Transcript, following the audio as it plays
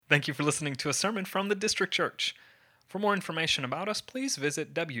Thank you for listening to a sermon from the District Church. For more information about us, please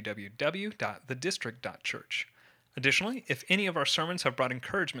visit www.thedistrict.church. Additionally, if any of our sermons have brought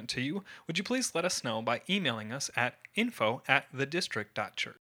encouragement to you, would you please let us know by emailing us at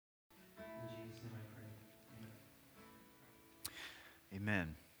info@thedistrict.church.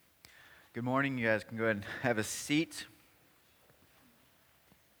 Amen. Good morning. You guys can go ahead and have a seat.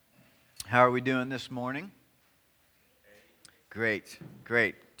 How are we doing this morning? Great.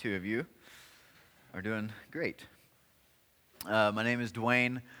 Two of you are doing great. My name is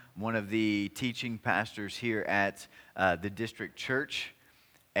Dwayne. I'm one of the teaching pastors here at the District Church,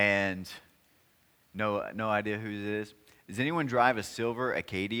 and no idea who it is. Does anyone drive a silver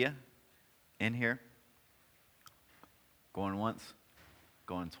Acadia in here? Going once?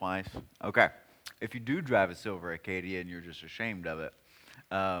 Going twice? Okay. If you do drive a silver Acadia and you're just ashamed of it,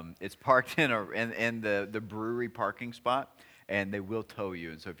 it's parked in the brewery parking spot, and they will tow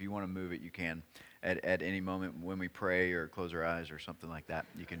you. And so if you want to move it, you can at any moment when we pray or close our eyes or something like that.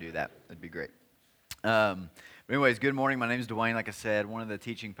 You can do that. That'd be great. But anyways, good morning. My name is Dwayne. Like I said, one of the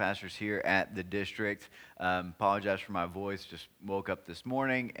teaching pastors here at the district. Apologize for my voice. Just woke up this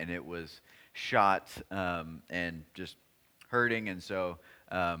morning, and it was shot and just hurting. And so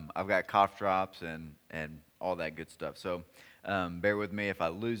I've got cough drops and all that good stuff. So bear with me. If I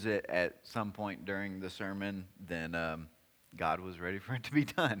lose it at some point during the sermon, then God was ready for it to be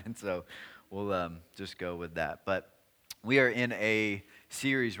done. And so we'll just go with that. But we are in a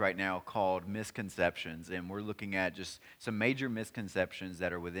series right now called Misconceptions, and we're looking at just some major misconceptions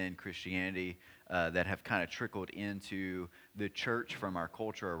that are within Christianity that have kind of trickled into the church from our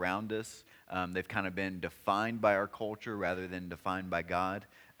culture around us. They've kind of been defined by our culture rather than defined by God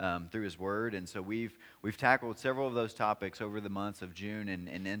through His Word. And so we've tackled several of those topics over the months of June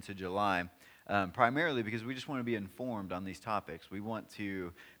and into July. Primarily because we just want to be informed on these topics. We want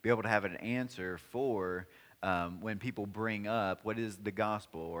to be able to have an answer for when people bring up what is the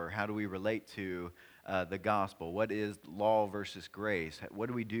gospel, or how do we relate to the gospel? What is law versus grace? What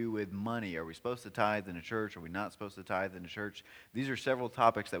do we do with money? Are we supposed to tithe in a church? Are we not supposed to tithe in a church? These are several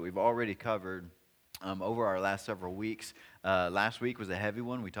topics that we've already covered over our last several weeks. Last week was a heavy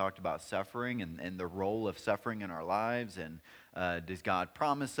one. We talked about suffering and the role of suffering in our lives. And does God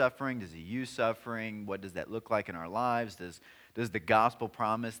promise suffering? Does He use suffering? What does that look like in our lives? Does the gospel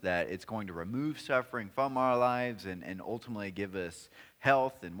promise that it's going to remove suffering from our lives and ultimately give us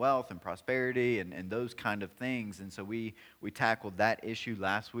health and wealth and prosperity and those kind of things? And so we tackled that issue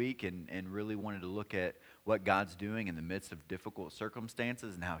last week and really wanted to look at what God's doing in the midst of difficult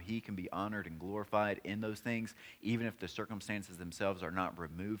circumstances and how He can be honored and glorified in those things, even if the circumstances themselves are not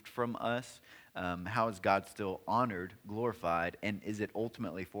removed from us. How is God still honored, glorified, and is it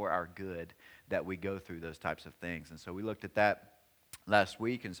ultimately for our good that we go through those types of things? And so we looked at that last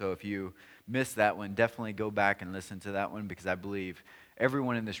week, and so if you missed that one, definitely go back and listen to that one, because I believe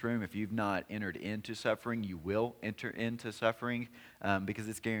everyone in this room, if you've not entered into suffering, you will enter into suffering because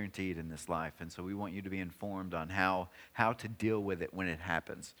it's guaranteed in this life. And so we want you to be informed on how to deal with it when it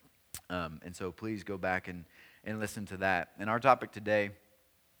happens. And so please go back and listen to that. And our topic today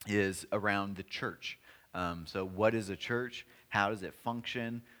is around the church. So what is a church? How does it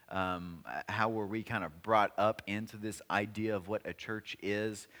function? How were we kind of brought up into this idea of what a church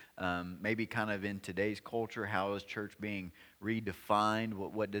is? Maybe kind of in today's culture, how is church being redefined?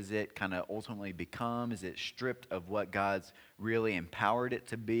 What does it kind of ultimately become? Is it stripped of what God's really empowered it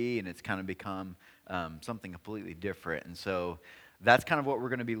to be, and it's kind of become something completely different? And so that's kind of what we're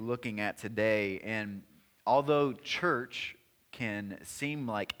going to be looking at today. And although church can seem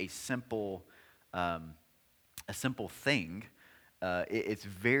like a simple thing, it's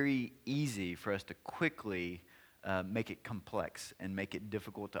very easy for us to quickly make it complex and make it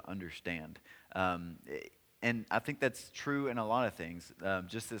difficult to understand. And I think that's true in a lot of things.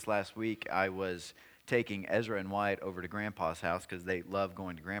 Just this last week, I was taking Ezra and Wyatt over to Grandpa's house because they love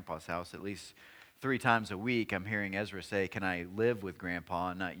going to Grandpa's house at least 3 times a week. I'm hearing Ezra say, "Can I live with Grandpa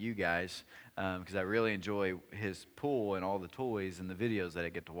and not you guys?" Because I really enjoy his pool and all the toys and the videos that I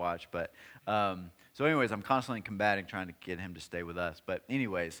get to watch. But so anyways, I'm constantly combating trying to get him to stay with us. But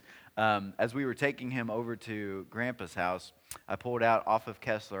anyways, as we were taking him over to Grandpa's house, I pulled out off of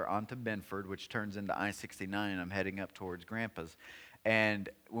Kessler onto Benford, which turns into I-69, and I'm heading up towards Grandpa's. And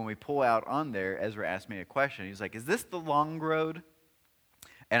when we pull out on there, Ezra asked me a question. He's like, "Is this the long road?"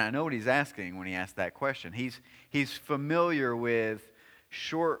 And I know what he's asking when he asked that question. He's familiar with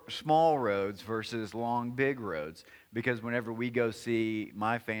small roads versus long, big roads. Because whenever we go see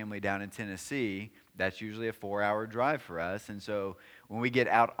my family down in Tennessee, that's usually a 4-hour drive for us. And so when we get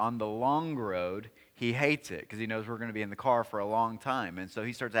out on the long road, he hates it because he knows we're going to be in the car for a long time. And so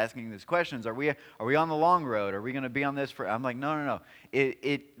he starts asking these questions. Are we on the long road? Are we going to be on this for? I'm like, no.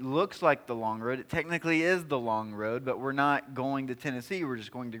 It looks like the long road. It technically is the long road, but we're not going to Tennessee. We're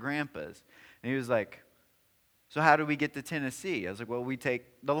just going to Grandpa's. And he was like, so how do we get to Tennessee? I was like, well, we take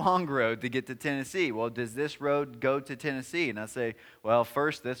the long road to get to Tennessee. Well, does this road go to Tennessee? And I say, well,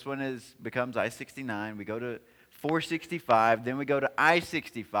 first this one becomes I-69. We go to 465, then we go to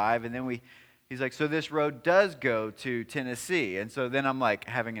I-65, and then he's like, so this road does go to Tennessee. And so then I'm like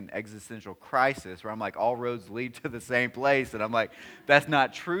having an existential crisis where I'm like, all roads lead to the same place. And I'm like, that's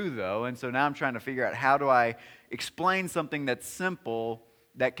not true though. And so now I'm trying to figure out, how do I explain something that's simple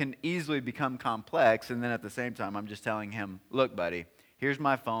that can easily become complex? And then at the same time, I'm just telling him, look, buddy, here's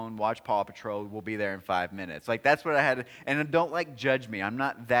my phone, watch Paw Patrol, we'll be there in 5 minutes. Like, that's what I had. And don't, like, judge me. I'm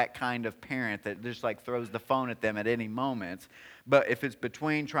not that kind of parent that just, like, throws the phone at them at any moment. But if it's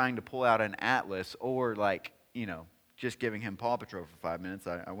between trying to pull out an atlas or, like, just giving him Paw Patrol for 5 minutes,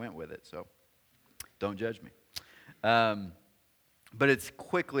 I went with it. So don't judge me. But it's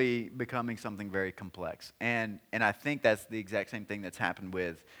quickly becoming something very complex. And I think that's the exact same thing that's happened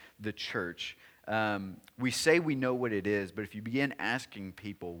with the church. We say we know what it is, but if you begin asking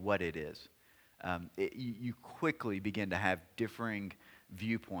people what it is, you quickly begin to have differing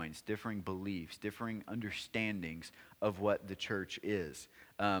viewpoints, differing beliefs, differing understandings of what the church is.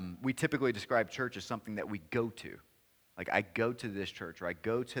 We typically describe church as something that we go to. Like, I go to this church, or I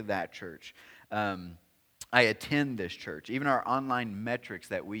go to that church. I attend this church. Even our online metrics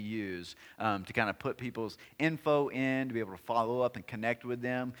that we use to kind of put people's info in, to be able to follow up and connect with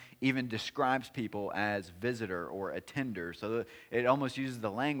them, even describes people as visitor or attender. So it almost uses the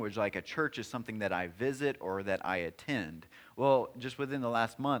language like a church is something that I visit or that I attend. Well, just within the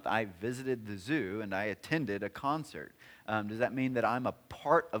last month, I visited the zoo and I attended a concert. Does that mean that I'm a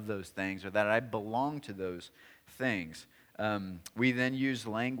part of those things or that I belong to those things? We then use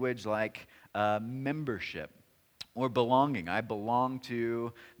language like membership or belonging. I belong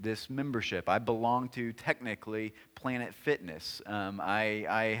to this membership. I belong to, technically, Planet Fitness.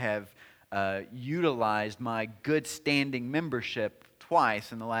 I have utilized my good standing membership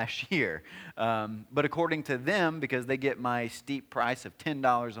twice in the last year. But according to them, because they get my steep price of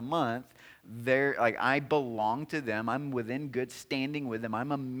 $10 a month, they're like, I belong to them. I'm within good standing with them.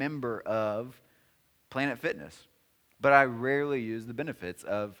 I'm a member of Planet Fitness. But I rarely use the benefits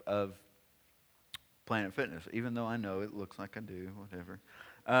of Planet Fitness, even though I know it looks like I do, whatever.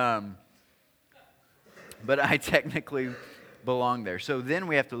 But I technically belong there. So then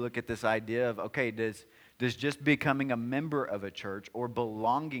we have to look at this idea of, okay, does just becoming a member of a church or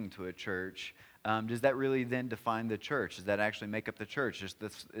belonging to a church, does that really then define the church? Does that actually make up the church?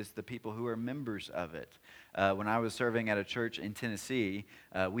 It's the people who are members of it. When I was serving at a church in Tennessee,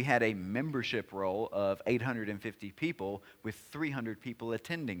 we had a membership roll of 850 people with 300 people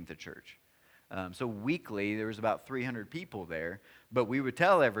attending the church. So weekly, there was about 300 people there, but we would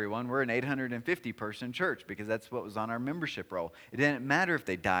tell everyone we're an 850-person church because that's what was on our membership roll. It didn't matter if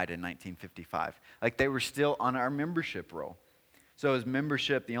they died in 1955. Like, they were still on our membership roll. So is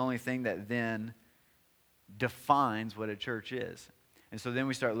membership the only thing that then defines what a church is? And so then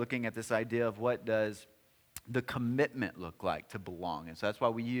we start looking at this idea of what does the commitment look like to belong. And so that's why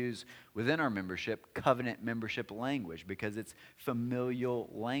we use within our membership covenant membership language, because it's familial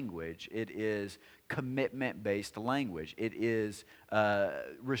language. It is commitment-based language. It is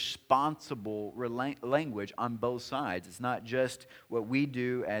responsible language on both sides. It's not just what we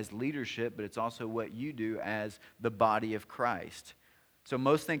do as leadership, but it's also what you do as the body of Christ. So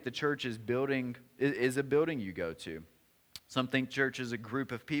most think the church is a building you go to. Some think church is a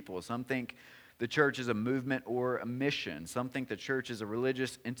group of people. Some think the church is a movement or a mission. Some think the church is a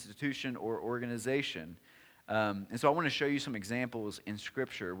religious institution or organization. And so I want to show you some examples in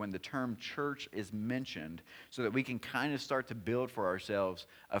Scripture when the term church is mentioned so that we can kind of start to build for ourselves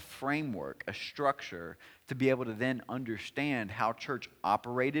a framework, a structure, to be able to then understand how church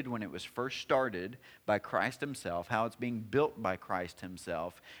operated when it was first started by Christ himself, how it's being built by Christ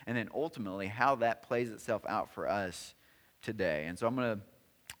himself, and then ultimately how that plays itself out for us today. And so I'm going to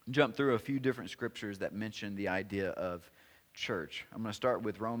jump through a few different scriptures that mention the idea of church. I'm going to start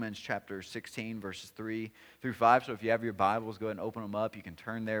with Romans chapter 16, verses 3 through 5. So if you have your Bibles, go ahead and open them up. You can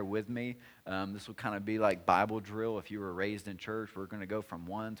turn there with me. This will kind of be like Bible drill. If you were raised in church, we're going to go from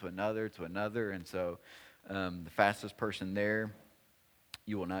one to another. And so the fastest person there,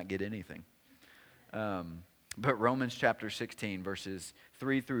 you will not get anything. But Romans chapter 16, verses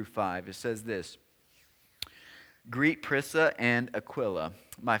 3 through 5, it says this: Greet Prisca and Aquila,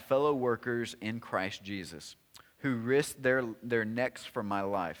 my fellow workers in Christ Jesus, who risked their necks for my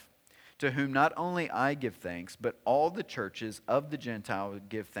life. to whom not only I give thanks, but all the churches of the Gentiles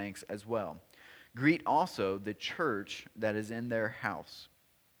give thanks as well. Greet also the church that is in their house.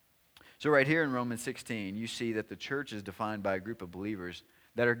 So, right here in Romans 16, you see that the church is defined by a group of believers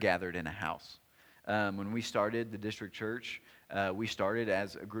that are gathered in a house. When we started the district church, we started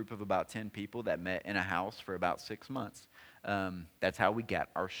as a group of about 10 people that met in a house for about 6 months. That's how we got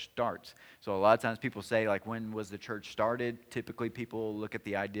our starts. So a lot of times people say, like, when was the church started? Typically people look at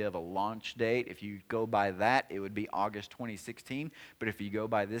the idea of a launch date. If you go by that, it would be August 2016. But if you go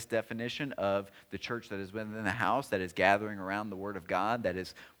by this definition of the church that is within the house, that is gathering around the Word of God, that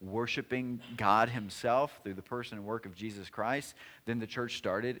is worshiping God Himself through the person and work of Jesus Christ, then the church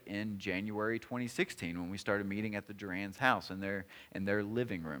started in January 2016 when we started meeting at the Duran's house in their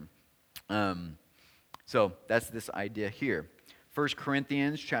living room. So that's this idea here. 1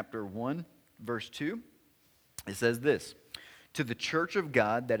 Corinthians chapter 1, verse 2, it says this: to the church of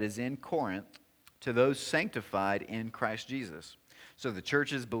God that is in Corinth, to those sanctified in Christ Jesus. So the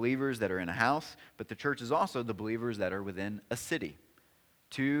church is believers that are in a house, but the church is also the believers that are within a city.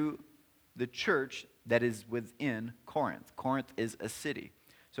 To the church that is within Corinth. Corinth is a city.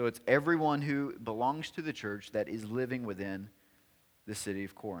 So it's everyone who belongs to the church that is living within the city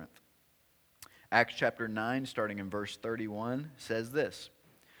of Corinth. Acts chapter 9, starting in verse 31, says this: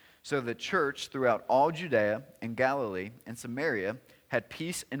 so the church throughout all Judea and Galilee and Samaria had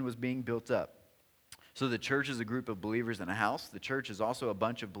peace and was being built up. So the church is a group of believers in a house. The church is also a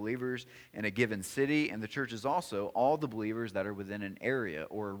bunch of believers in a given city. And the church is also all the believers that are within an area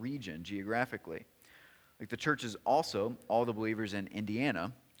or a region geographically. Like the church is also all the believers in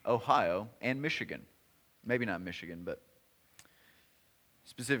Indiana, Ohio, and Michigan. Maybe not Michigan, but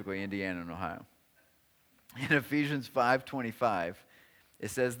specifically Indiana and Ohio. In Ephesians 5:25, it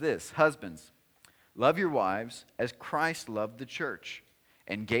says this: husbands, love your wives as Christ loved the church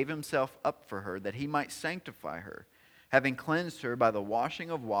and gave himself up for her, that he might sanctify her, having cleansed her by the washing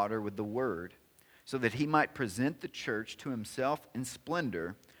of water with the word, so that he might present the church to himself in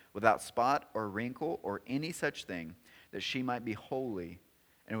splendor, without spot or wrinkle or any such thing, that she might be holy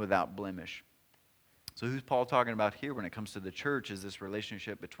and without blemish. So who's Paul talking about here when it comes to the church? Is this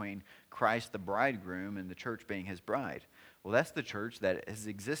relationship between Christ the bridegroom and the church being his bride? Well, that's the church that has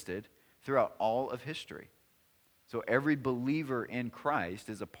existed throughout all of history. So every believer in Christ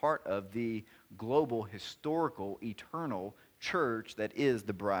is a part of the global, historical, eternal church that is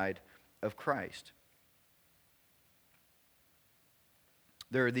the bride of Christ.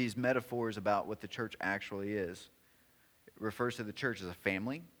 There are these metaphors about what the church actually is. It refers to the church as a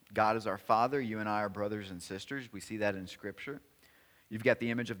family. God is our Father. You and I are brothers and sisters. We see that in Scripture. You've got the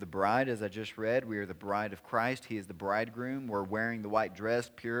image of the bride, as I just read. We are the bride of Christ. He is the bridegroom. We're wearing the white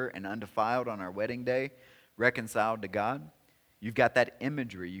dress, pure and undefiled on our wedding day, reconciled to God. You've got that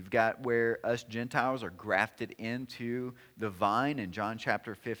imagery. You've got where us Gentiles are grafted into the vine in John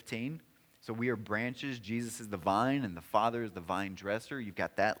chapter 15. So we are branches. Jesus is the vine, and the Father is the vine dresser. You've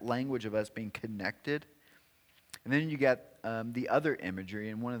got that language of us being connected. And then you got the other imagery,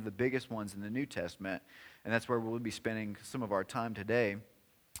 and one of the biggest ones in the New Testament, and that's where we'll be spending some of our time today,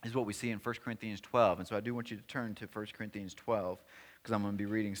 is what we see in 1 Corinthians 12. And so I do want you to turn to 1 Corinthians 12, because I'm going to be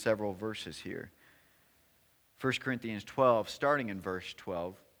reading several verses here. 1 Corinthians 12, starting in verse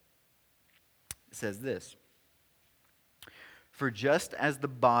 12, it says this: for just as the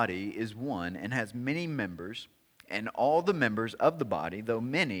body is one and has many members, and all the members of the body, though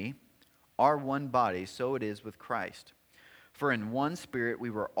many, are one body, so it is with Christ. For in one Spirit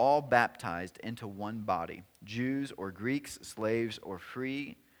we were all baptized into one body, Jews or Greeks, slaves or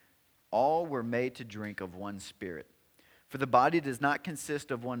free, all were made to drink of one Spirit. For the body does not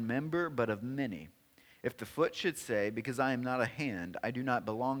consist of one member, but of many. If the foot should say, because I am not a hand, I do not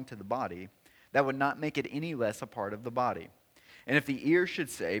belong to the body, that would not make it any less a part of the body. And if the ear should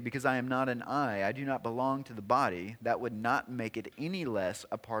say, because I am not an eye, I do not belong to the body, that would not make it any less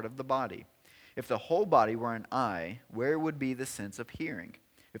a part of the body. If the whole body were an eye, where would be the sense of hearing?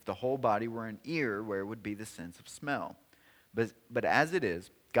 If the whole body were an ear, where would be the sense of smell? But as it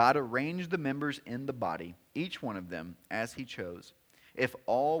is, God arranged the members in the body, each one of them as he chose. If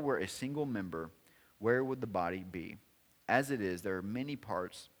all were a single member, where would the body be? As it is, there are many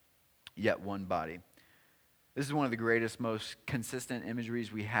parts, yet one body. This is one of the greatest, most consistent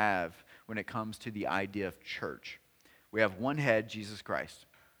imageries we have when it comes to the idea of church. We have one head, Jesus Christ.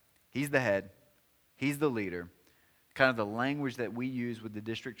 He's the head. He's the leader. Kind of the language that we use with the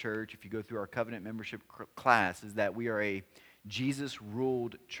district church, if you go through our covenant membership class, is that we are a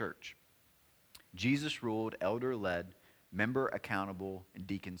Jesus-ruled church. Jesus-ruled, elder-led, member accountable, and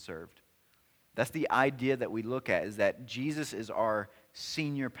deacon-served. That's the idea that we look at, is that Jesus is our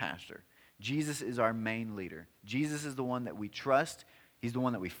senior pastor. Jesus is our main leader. Jesus is the one that we trust. He's the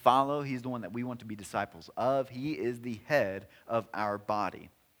one that we follow. He's the one that we want to be disciples of. He is the head of our body.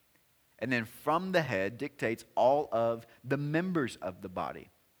 And then from the head dictates all of the members of the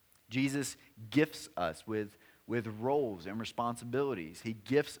body. Jesus gifts us with roles and responsibilities. He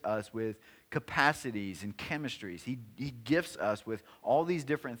gifts us with capacities and chemistries. He gifts us with all these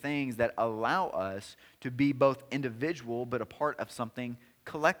different things that allow us to be both individual but a part of something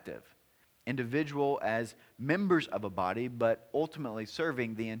collective. Individual as members of a body, but ultimately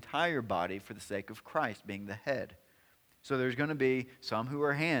serving the entire body for the sake of Christ being the head. So there's going to be some who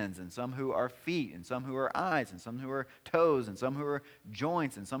are hands, and some who are feet, and some who are eyes, and some who are toes, and some who are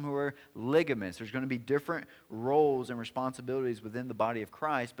joints, and some who are ligaments. There's going to be different roles and responsibilities within the body of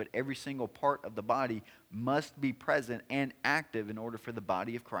Christ, but every single part of the body must be present and active in order for the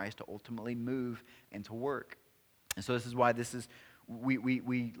body of Christ to ultimately move and to work. And so this is why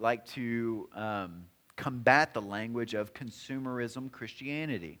we like to combat the language of consumerism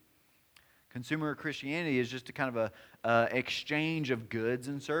Christianity. Consumer Christianity is just a kind of a exchange of goods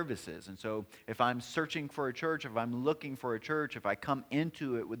and services. And so if I'm searching for a church, if I'm looking for a church, if I come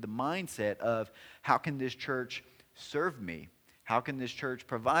into it with the mindset of how can this church serve me? How can this church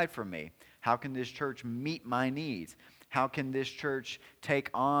provide for me? How can this church meet my needs? How can this church take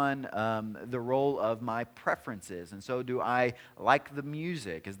on the role of my preferences? And so do I like the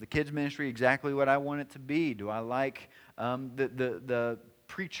music? Is the kids ministry exactly what I want it to be? Do I like the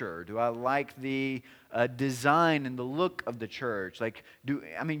preacher? Do I like the design and the look of the church?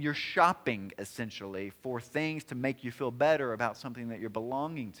 You're shopping essentially for things to make you feel better about something that you're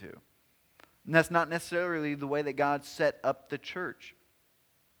belonging to. And that's not necessarily the way that God set up the church.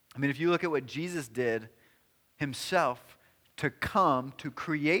 If you look at what Jesus did himself to come to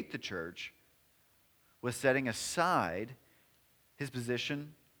create the church, was setting aside his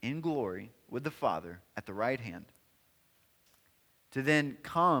position in glory with the Father at the right hand, to then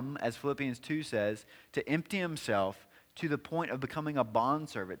come, as Philippians 2 says, to empty himself to the point of becoming a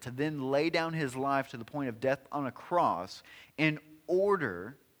bondservant, to then lay down his life to the point of death on a cross in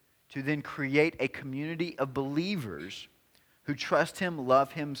order to then create a community of believers who trust him,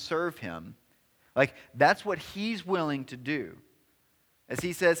 love him, serve him. That's what he's willing to do. As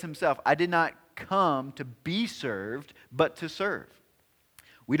he says himself, I did not come to be served, but to serve.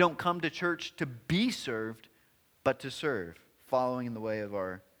 We don't come to church to be served, but to serve, following in the way of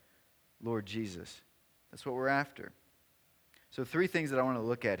our Lord Jesus. That's what we're after. So 3 things that I want to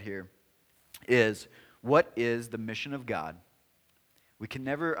look at here is, what is the mission of God? We can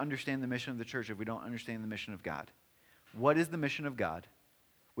never understand the mission of the church if we don't understand the mission of God. What is the mission of God?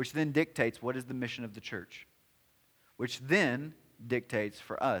 Which then dictates what is the mission of the church. Which then dictates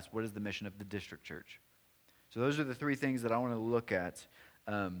for us what is the mission of the district church. So those are the 3 things that I want to look at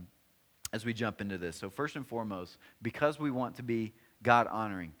as we jump into this. So first and foremost, because we want to be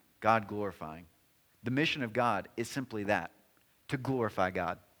God-honoring, God-glorifying, the mission of God is simply that, to glorify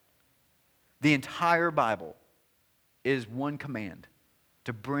God. The entire Bible is one command,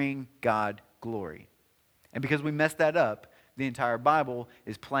 to bring God glory. And because we messed that up, the entire Bible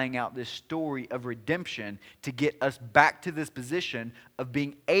is playing out this story of redemption to get us back to this position of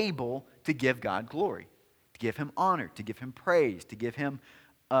being able to give God glory, to give him honor, to give him praise, to give him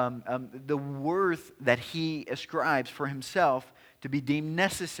the worth that he ascribes for himself to be deemed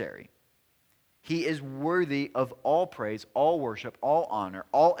necessary. He is worthy of all praise, all worship, all honor,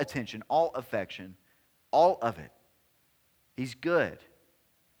 all attention, all affection, all of it. He's good.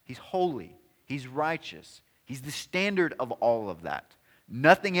 He's holy. He's righteous. He's the standard of all of that.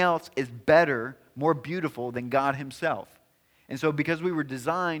 Nothing else is better, more beautiful than God himself. And so because we were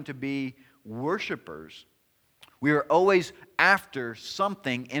designed to be worshipers, we are always after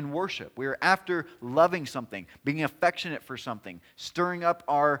something in worship. We are after loving something, being affectionate for something, stirring up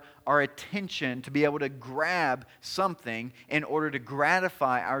our attention to be able to grab something in order to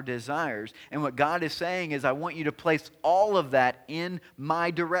gratify our desires. And what God is saying is, I want you to place all of that in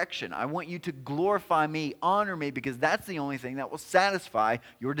my direction. I want you to glorify me, honor me, because that's the only thing that will satisfy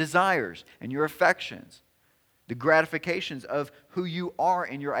your desires and your affections. The gratifications of who you are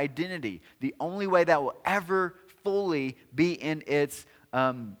and your identity. The only way that will ever fully be in its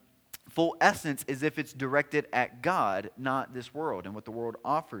full essence is if it's directed at God, not this world and what the world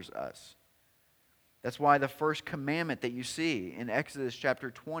offers us. That's why the first commandment that you see in Exodus chapter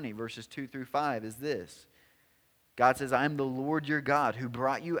 20, verses 2 through 5 is this. God says, I am the Lord your God who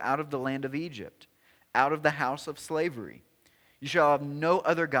brought you out of the land of Egypt, out of the house of slavery. You shall have no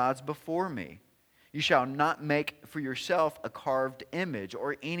other gods before me. You shall not make for yourself a carved image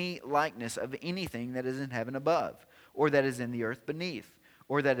or any likeness of anything that is in heaven above, or that is in the earth beneath,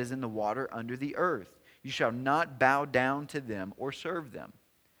 or that is in the water under the earth. You shall not bow down to them or serve them.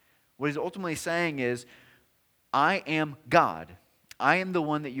 What he's ultimately saying is, I am God. I am the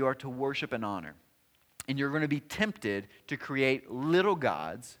one that you are to worship and honor. And you're going to be tempted to create little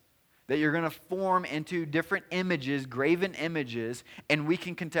gods that you're going to form into different images, graven images, and we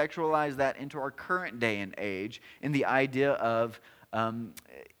can contextualize that into our current day and age in the idea of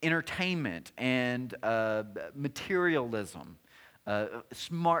entertainment and materialism,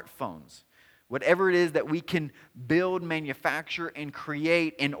 smartphones. Whatever it is that we can build, manufacture, and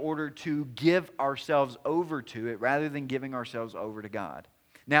create in order to give ourselves over to it rather than giving ourselves over to God.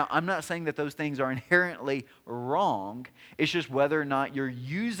 Now, I'm not saying that those things are inherently wrong. It's just whether or not you're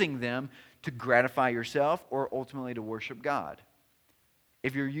using them to gratify yourself or ultimately to worship God.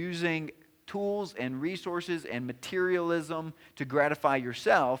 If you're using tools and resources and materialism to gratify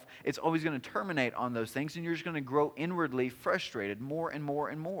yourself, it's always going to terminate on those things, and you're just going to grow inwardly frustrated more and more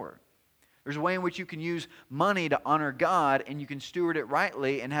and more. There's a way in which you can use money to honor God and you can steward it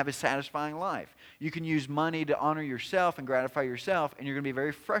rightly and have a satisfying life. You can use money to honor yourself and gratify yourself, and you're going to be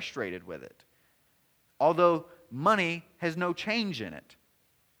very frustrated with it. Although money has no change in it.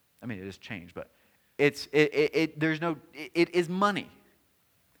 I mean, it is change, but it is money.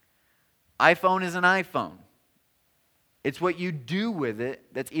 iPhone is an iPhone. It's what you do with it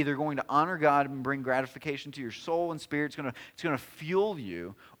that's either going to honor God and bring gratification to your soul and spirit. It's going to fuel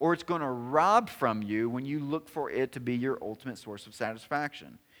you, or it's going to rob from you when you look for it to be your ultimate source of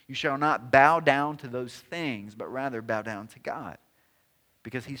satisfaction. You shall not bow down to those things, but rather bow down to God.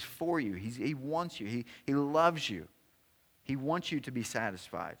 Because He's for you. He wants you. He loves you. He wants you to be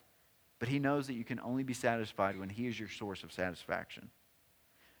satisfied. But He knows that you can only be satisfied when He is your source of satisfaction.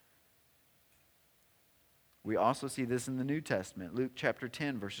 We also see this in the New Testament. Luke chapter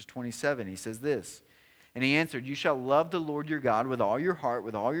 10, verses 27, he says this, and he answered, you shall love the Lord your God with all your heart,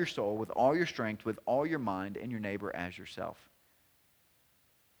 with all your soul, with all your strength, with all your mind, and your neighbor as yourself.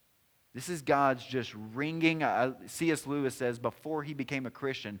 This is God's just ringing. C.S. Lewis says before he became a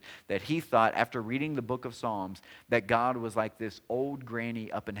Christian that he thought, after reading the book of Psalms, that God was like this old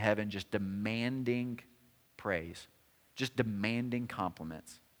granny up in heaven just demanding praise, just demanding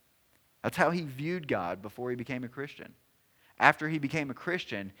compliments. That's how he viewed God before he became a Christian. After he became a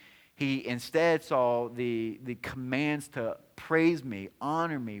Christian, he instead saw the commands to praise me,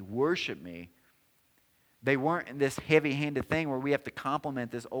 honor me, worship me. They weren't this heavy-handed thing where we have to compliment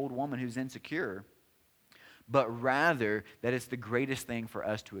this old woman who's insecure, but rather that it's the greatest thing for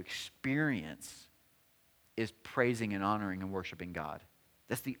us to experience is praising and honoring and worshiping God.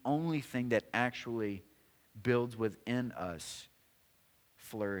 That's the only thing that actually builds within us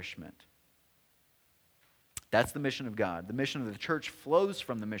flourishment. That's the mission of God. The mission of the church flows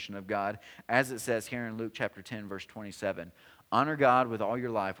from the mission of God, as it says here in Luke chapter 10, verse 27. Honor God with all your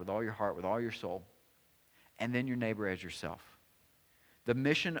life, with all your heart, with all your soul, and then your neighbor as yourself. The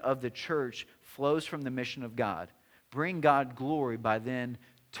mission of the church flows from the mission of God. Bring God glory by then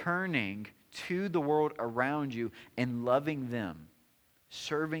turning to the world around you and loving them,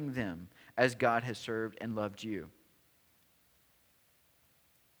 serving them as God has served and loved you.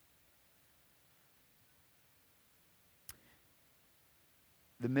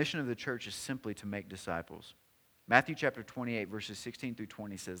 The mission of the church is simply to make disciples. Matthew chapter 28, verses 16 through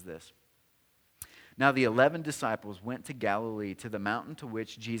 20 says this. Now the 11 disciples went to Galilee, to the mountain to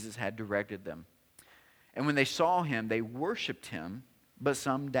which Jesus had directed them. And when they saw him, they worshiped him, but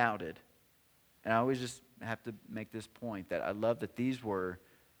some doubted. And I always just have to make this point that I love that these were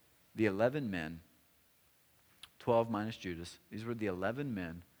the 11 men, 12 minus Judas. These were the 11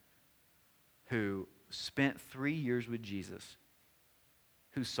 men who spent 3 years with Jesus,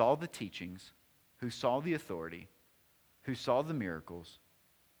 who saw the teachings, who saw the authority, who saw the miracles,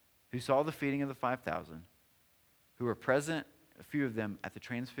 who saw the feeding of the 5,000, who were present, a few of them, at the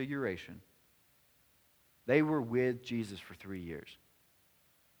transfiguration. They were with Jesus for 3 years.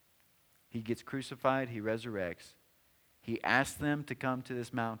 He gets crucified, he resurrects. He asks them to come to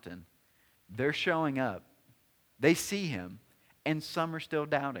this mountain. They're showing up. They see him, and some are still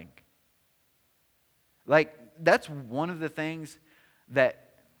doubting. Like, that's one of the things that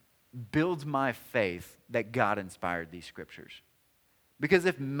builds my faith that God inspired these scriptures. Because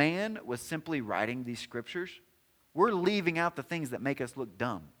if man was simply writing these scriptures, we're leaving out the things that make us look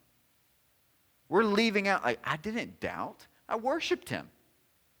dumb. We're leaving out, like, I didn't doubt. I worshiped him.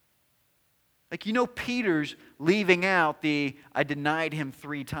 Like, Peter's leaving out the, I denied him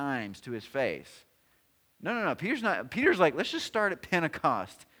 3 times to his face. No. Peter's like, let's just start at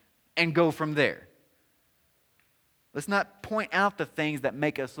Pentecost and go from there. Let's not point out the things that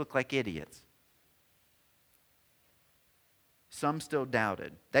make us look like idiots. Some still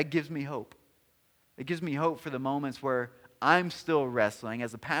doubted. That gives me hope. It gives me hope for the moments where I'm still wrestling.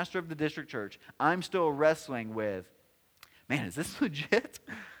 As a pastor of the district church, I'm still wrestling with, man, is this legit?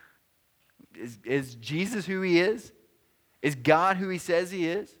 Is Jesus who he is? Is God who he says he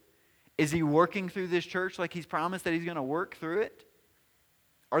is? Is he working through this church like he's promised that he's going to work through it?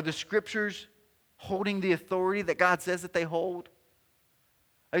 Are the scriptures holding the authority that God says that they hold?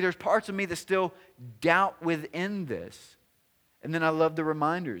 Like, there's parts of me that still doubt within this. And then I love the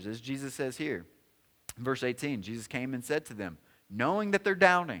reminders, as Jesus says here. Verse 18, Jesus came and said to them, knowing that they're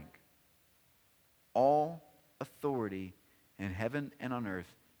doubting, all authority in heaven and on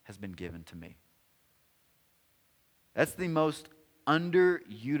earth has been given to me. That's the most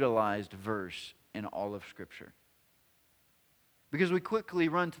underutilized verse in all of Scripture. Because we quickly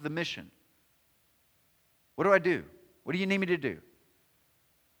run to the mission. What do I do? What do you need me to do?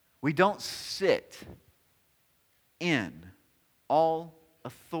 We don't sit in all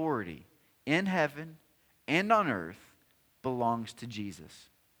authority in heaven and on earth belongs to Jesus.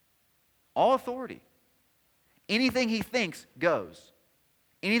 All authority. Anything he thinks goes.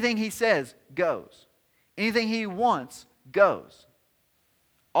 Anything he says goes. Anything he wants goes.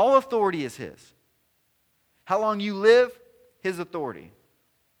 All authority is his. How long you live, his authority.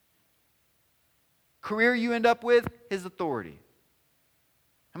 Career you end up with, his authority.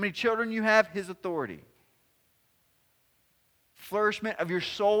 How many children you have, his authority. Flourishment of your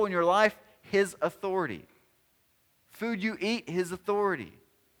soul and your life, his authority. Food you eat, his authority.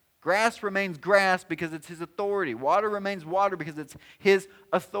 Grass remains grass because it's his authority. Water remains water because it's his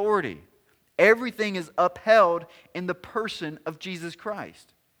authority. Everything is upheld in the person of Jesus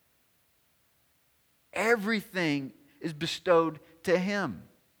Christ. Everything is bestowed to him.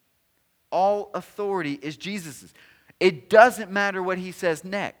 All authority is Jesus's. It doesn't matter what he says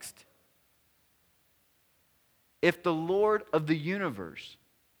next. If the Lord of the universe,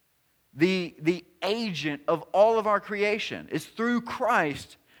 the agent of all of our creation, is through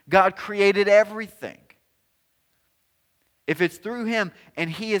Christ, God created everything. If it's through him and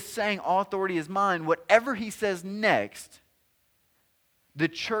he is saying all authority is mine, whatever he says next, the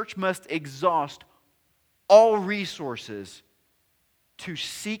church must exhaust all resources to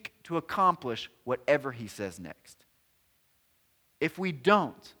seek to accomplish whatever he says next. If we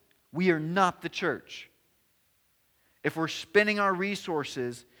don't, we are not the church. If we're spending our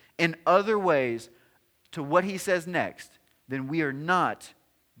resources in other ways to what he says next, then we are not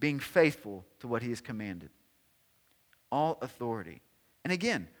being faithful to what he has commanded. All authority. And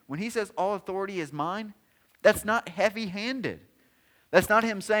again, when he says all authority is mine, that's not heavy-handed. That's not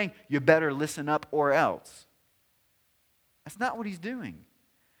him saying, you better listen up or else. That's not what he's doing.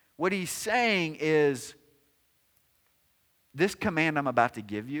 What he's saying is, this command I'm about to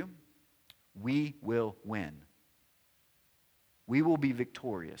give you, we will win. We will be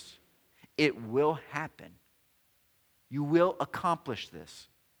victorious. It will happen. You will accomplish this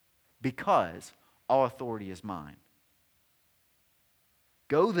because all authority is mine.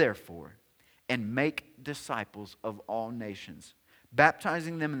 Go therefore and make disciples of all nations,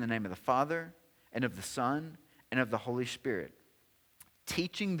 baptizing them in the name of the Father and of the Son and of the Holy Spirit,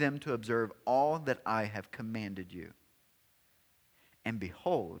 teaching them to observe all that I have commanded you. And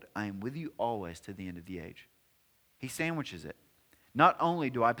behold, I am with you always to the end of the age. He sandwiches it. Not only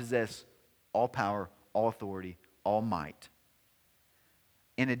do I possess all power, all authority, all might.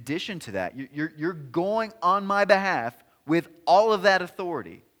 In addition to that, you're going on my behalf with all of that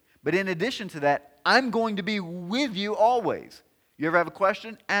authority. But in addition to that, I'm going to be with you always. You ever have a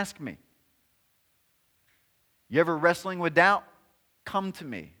question? Ask me. You ever wrestling with doubt? Come to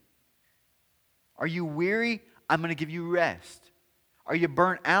me. Are you weary? I'm going to give you rest. Are you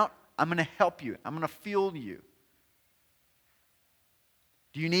burnt out? I'm going to help you. I'm going to fuel you.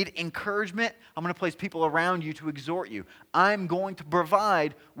 Do you need encouragement? I'm going to place people around you to exhort you. I'm going to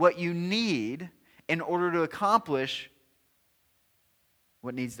provide what you need in order to accomplish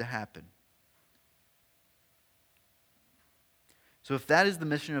what needs to happen. So if that is the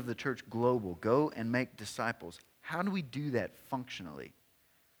mission of the church global, go and make disciples, how do we do that functionally?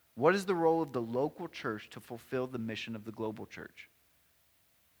 What is the role of the local church to fulfill the mission of the global church?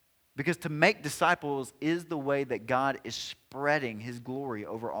 Because to make disciples is the way that God is spreading his glory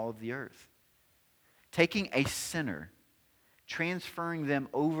over all of the earth. Taking a sinner, transferring them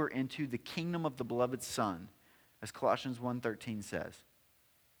over into the kingdom of the beloved Son, as Colossians 1:13 says.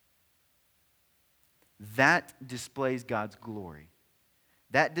 That displays God's glory.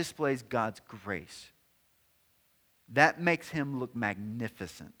 That displays God's grace. That makes him look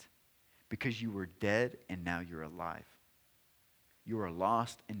magnificent because you were dead and now you're alive. You are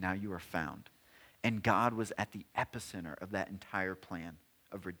lost and now you are found. And God was at the epicenter of that entire plan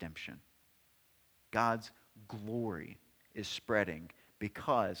of redemption. God's glory is spreading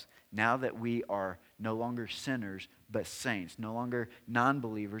because now that we are no longer sinners but saints, no longer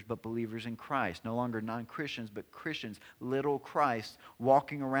non-believers but believers in Christ, no longer non-Christians but Christians, little Christ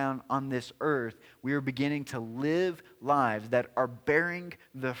walking around on this earth, we are beginning to live lives that are bearing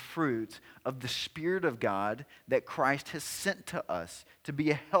the fruit of the Spirit of God that Christ has sent to us to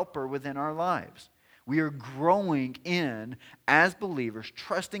be a helper within our lives. We are growing in, as believers,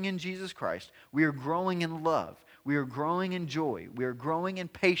 trusting in Jesus Christ. We are growing in love. We are growing in joy. We are growing in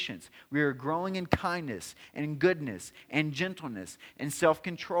patience. We are growing in kindness and goodness and gentleness and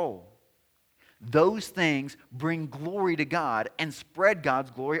self-control. Those things bring glory to God and spread God's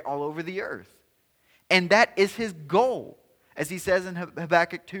glory all over the earth. And that is his goal. As he says in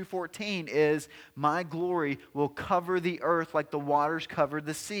Habakkuk 2:14 is, my glory will cover the earth like the waters cover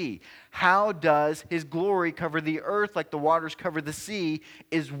the sea. How does his glory cover the earth like the waters cover the sea?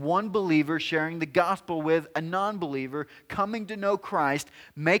 Is one believer sharing the gospel with a non-believer, coming to know Christ,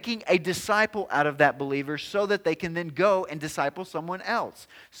 making a disciple out of that believer so that they can then go and disciple someone else,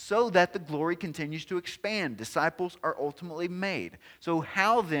 so that the glory continues to expand. Disciples are ultimately made. So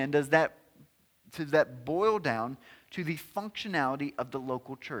how then does that boil down to the functionality of the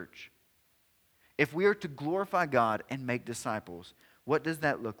local church? If we are to glorify God and make disciples, what does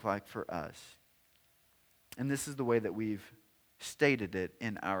that look like for us? And this is the way that we've stated it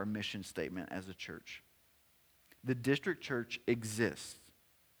in our mission statement as a church. The district church exists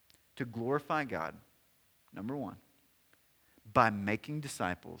to glorify God, number one, by making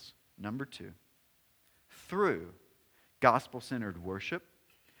disciples, number two, through gospel-centered worship,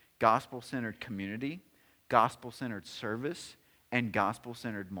 gospel-centered community, gospel-centered service, and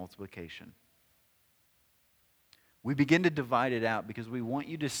gospel-centered multiplication. We begin to divide it out because we want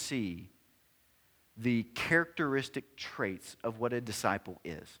you to see the characteristic traits of what a disciple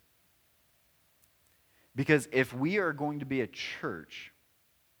is. Because if we are going to be a church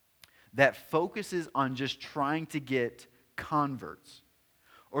that focuses on just trying to get converts,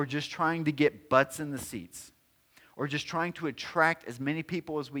 or just trying to get butts in the seats, or just trying to attract as many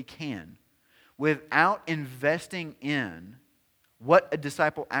people as we can, without investing in what a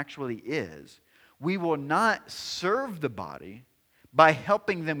disciple actually is, we will not serve the body by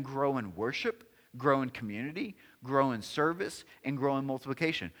helping them grow in worship, grow in community, grow in service, and grow in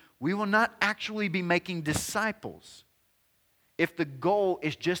multiplication. We will not actually be making disciples if the goal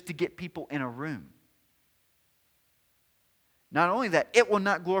is just to get people in a room. Not only that, it will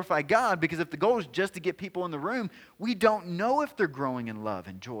not glorify God, because if the goal is just to get people in the room, we don't know if they're growing in love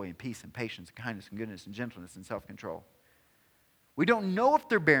and joy and peace and patience and kindness and goodness and gentleness and self-control. We don't know if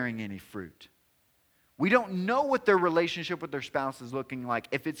they're bearing any fruit. We don't know what their relationship with their spouse is looking like,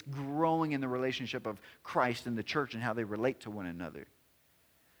 if it's growing in the relationship of Christ and the church and how they relate to one another.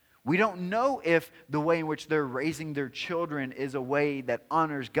 We don't know if the way in which they're raising their children is a way that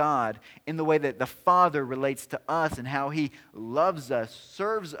honors God, in the way that the Father relates to us and how He loves us,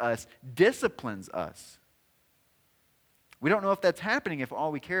 serves us, disciplines us. We don't know if that's happening if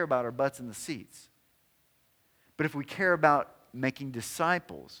all we care about are butts in the seats. But if we care about making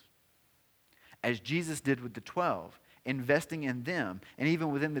disciples, as Jesus did with the 12, investing in them, and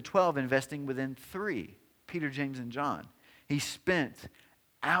even within the 12, investing within 3, Peter, James, and John, He spent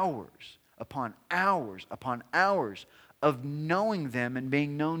hours upon hours upon hours of knowing them and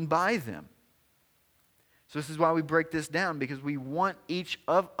being known by them. So this is why we break this down, because we want each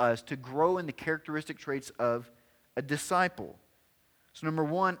of us to grow in the characteristic traits of a disciple. So number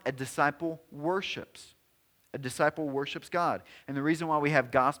one, a disciple worships. A disciple worships God. And the reason why we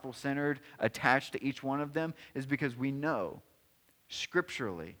have gospel-centered attached to each one of them is because we know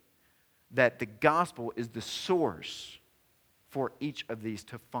scripturally that the gospel is the source for each of these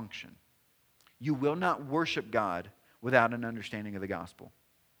to function. You will not worship God without an understanding of the gospel.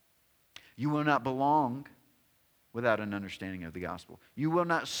 You will not belong without an understanding of the gospel. You will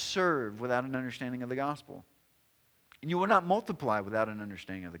not serve without an understanding of the gospel. And you will not multiply without an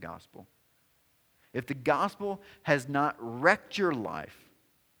understanding of the gospel. If the gospel has not wrecked your life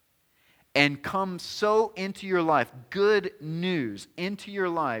and come so into your life, good news into your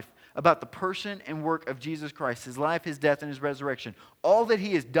life about the person and work of Jesus Christ, His life, His death, and His resurrection, all that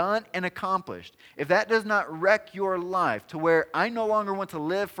He has done and accomplished, if that does not wreck your life to where I no longer want to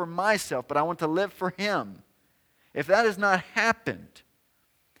live for myself, but I want to live for Him, if that has not happened,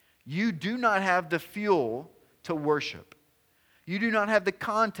 you do not have the fuel to worship. You do not have the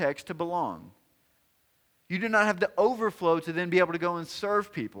context to belong. You do not have the overflow to then be able to go and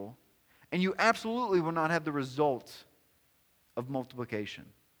serve people. And you absolutely will not have the results of multiplication.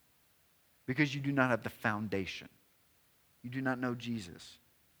 because you do not have the foundation. You do not know Jesus.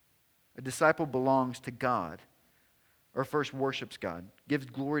 A disciple belongs to God, or first worships God, gives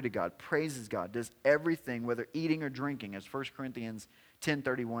glory to God, praises God, does everything, whether eating or drinking, as 1 Corinthians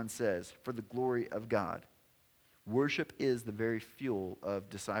 10:31 says, for the glory of God. Worship is the very fuel of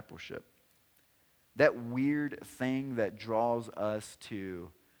discipleship. That weird thing that draws us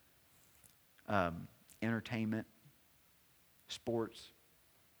to entertainment, sports.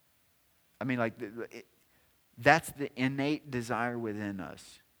 I mean, like, that's the innate desire within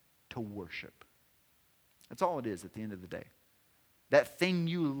us to worship. That's all it is at the end of the day. That thing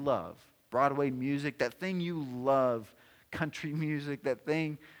you love, Broadway music, that thing you love, country music, that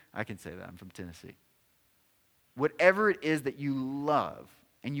thing, I can say that, I'm from Tennessee. Whatever it is that you love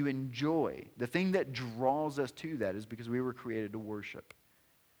and you enjoy, the thing that draws us to that is because we were created to worship.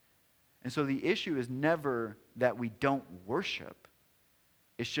 And so the issue is never that we don't worship.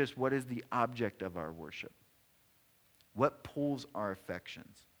 It's just, what is the object of our worship? What pulls our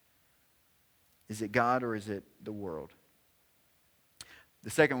affections? Is it God or is it the world? The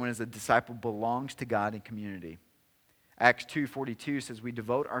second one is a disciple belongs to God and community. Acts 2:42 says we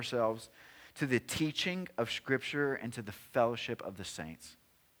devote ourselves to the teaching of Scripture and to the fellowship of the saints.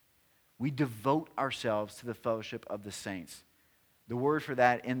 We devote ourselves to the fellowship of the saints. The word for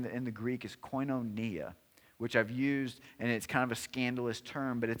that in the Greek is koinonia, which I've used, and it's kind of a scandalous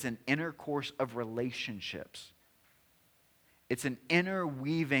term, but it's an intercourse of relationships. It's an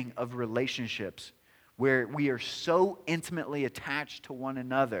interweaving of relationships where we are so intimately attached to one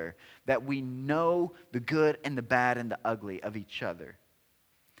another that we know the good and the bad and the ugly of each other.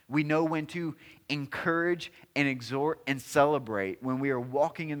 We know when to encourage and exhort and celebrate when we are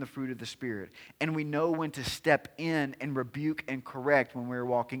walking in the fruit of the Spirit. And we know when to step in and rebuke and correct when we are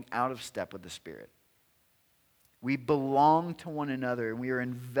walking out of step with the Spirit. We belong to one another and we are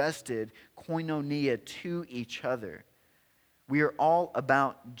invested, koinonia, to each other. We are all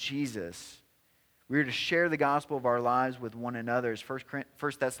about Jesus. We are to share the gospel of our lives with one another. As 1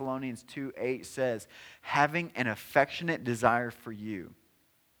 Thessalonians 2:8 says, having an affectionate desire for you.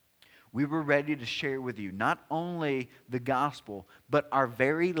 We were ready to share with you not only the gospel, but our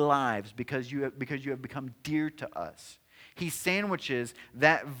very lives because you have become dear to us. He sandwiches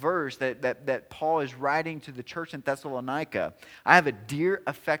that verse that Paul is writing to the church in Thessalonica. I have a dear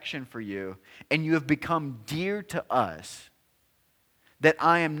affection for you, and you have become dear to us. That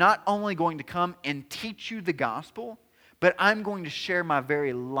I am not only going to come and teach you the gospel, but I'm going to share my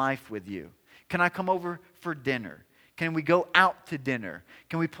very life with you. Can I come over for dinner? Can we go out to dinner?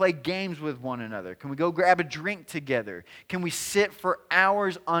 Can we play games with one another? Can we go grab a drink together? Can we sit for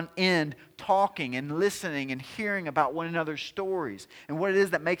hours on end talking and listening and hearing about one another's stories and what it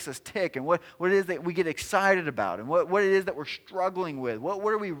is that makes us tick and what it is that we get excited about and what it is that we're struggling with? What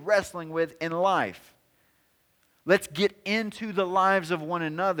are we wrestling with in life? Let's get into the lives of one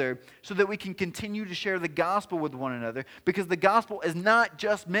another so that we can continue to share the gospel with one another, because the gospel is not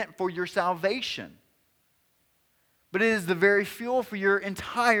just meant for your salvation, but it is the very fuel for your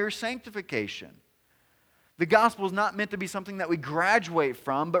entire sanctification. The gospel is not meant to be something that we graduate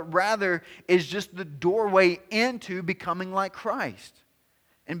from, but rather is just the doorway into becoming like Christ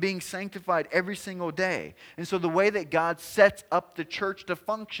and being sanctified every single day. And so the way that God sets up the church to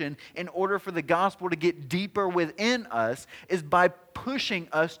function in order for the gospel to get deeper within us is by pushing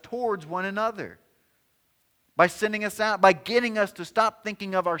us towards one another. By sending us out, by getting us to stop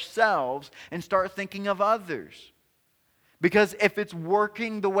thinking of ourselves and start thinking of others. Because if it's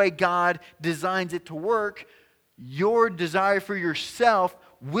working the way God designs it to work, your desire for yourself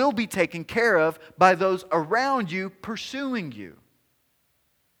will be taken care of by those around you pursuing you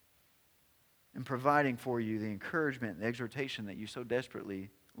and providing for you the encouragement and the exhortation that you so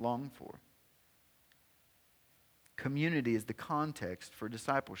desperately long for. Community is the context for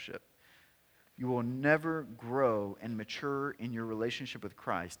discipleship. You will never grow and mature in your relationship with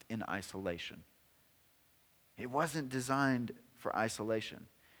Christ in isolation. It wasn't designed for isolation.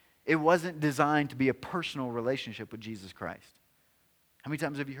 It wasn't designed to be a personal relationship with Jesus Christ. How many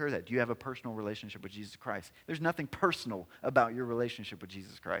times have you heard that? Do you have a personal relationship with Jesus Christ? There's nothing personal about your relationship with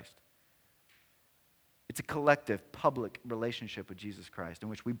Jesus Christ. It's a collective, public relationship with Jesus Christ in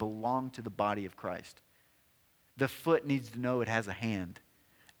which we belong to the body of Christ. The foot needs to know it has a hand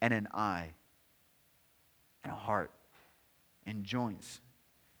and an eye and a heart and joints.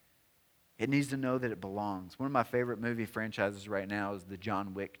 It needs to know that it belongs. One of my favorite movie franchises right now is the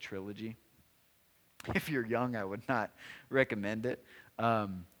John Wick trilogy. If you're young, I would not recommend it.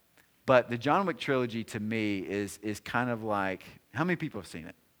 But the John Wick trilogy to me is kind of like, how many people have seen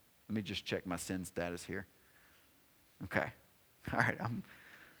it? Let me just check my sin status here. Okay. All right.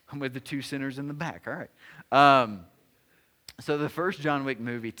 with the two sinners in the back. All right. So the first John Wick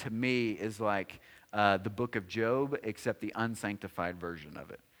movie to me is like the Book of Job, except the unsanctified version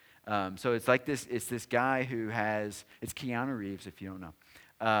of it. So it's like this. It's this guy who has. It's Keanu Reeves, if you don't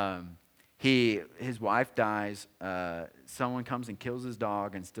know. His wife dies. Someone comes and kills his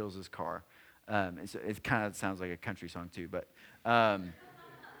dog and steals his car. And so it kind of sounds like a country song too,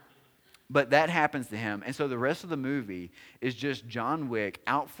 but that happens to him. And so the rest of the movie is just John Wick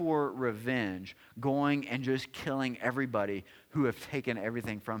out for revenge, going and just killing everybody who have taken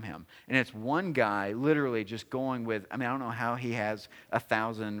everything from him. And it's one guy literally just going with, I don't know how he has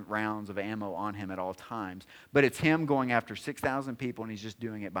 1,000 rounds of ammo on him at all times, but it's him going after 6,000 people, and he's just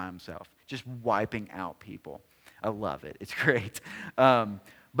doing it by himself, just wiping out people. I love it. It's great.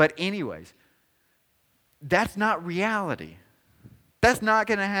 But anyways, that's not reality. That's not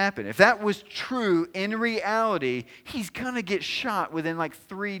going to happen. If that was true in reality, he's going to get shot within like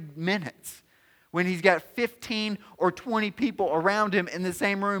 3 minutes when he's got 15 or 20 people around him in the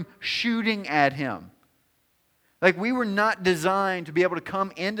same room shooting at him. Like, we were not designed to be able to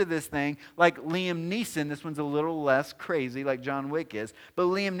come into this thing like Liam Neeson. This one's a little less crazy like John Wick is. But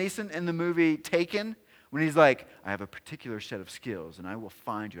Liam Neeson in the movie Taken, when he's like, I have a particular set of skills, and I will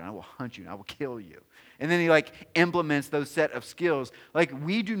find you, and I will hunt you, and I will kill you. And then he implements those set of skills.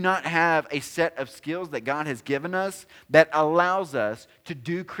 We do not have a set of skills that God has given us that allows us to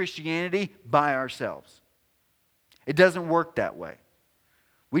do Christianity by ourselves. It doesn't work that way.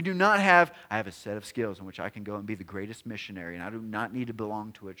 We do not have, I have a set of skills in which I can go and be the greatest missionary, and I do not need to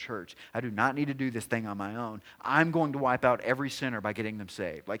belong to a church. I do not need to do this thing on my own. I'm going to wipe out every sinner by getting them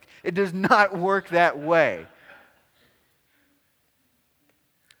saved. It does not work that way.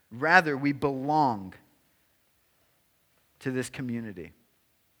 Rather, we belong to this community,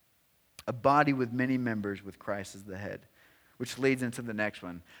 a body with many members with Christ as the head, which leads into the next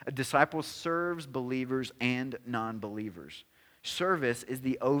one. A disciple serves believers and non-believers. Service is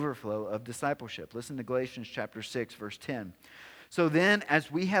the overflow of discipleship. Listen to Galatians chapter 6, verse 10. So then,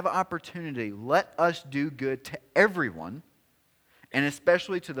 as we have opportunity, let us do good to everyone, and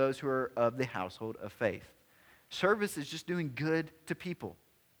especially to those who are of the household of faith. Service is just doing good to people.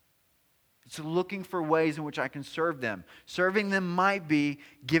 It's looking for ways in which I can serve them. Serving them might be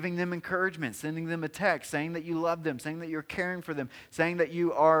giving them encouragement, sending them a text, saying that you love them, saying that you're caring for them, saying that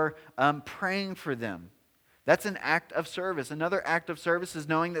you are praying for them. That's an act of service. Another act of service is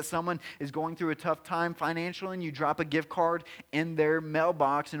knowing that someone is going through a tough time financially, and you drop a gift card in their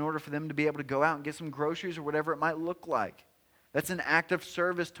mailbox in order for them to be able to go out and get some groceries or whatever it might look like. That's an act of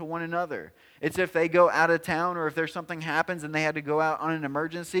service to one another. It's if they go out of town, or if there's something happens and they had to go out on an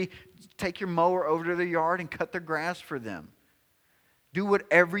emergency, take your mower over to their yard and cut their grass for them. Do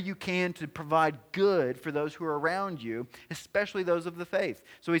whatever you can to provide good for those who are around you, especially those of the faith.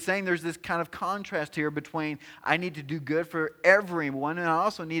 So he's saying there's this kind of contrast here between I need to do good for everyone, and I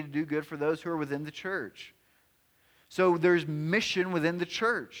also need to do good for those who are within the church. So there's mission within the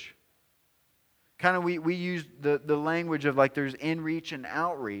church. Kind of we use the language of there's in-reach and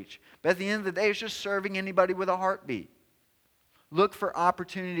outreach. But at the end of the day, it's just serving anybody with a heartbeat. Look for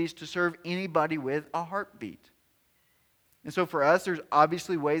opportunities to serve anybody with a heartbeat. And so for us, there's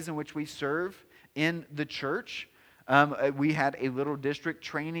obviously ways in which we serve in the church. We had a little district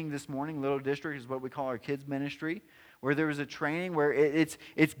training this morning. Little district is what we call our kids ministry, where there was a training where it's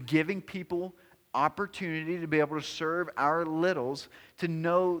giving people opportunity to be able to serve our littles, to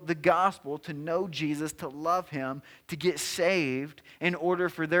know the gospel, to know Jesus, to love Him, to get saved in order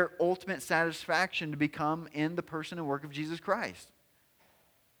for their ultimate satisfaction to become in the person and work of Jesus Christ.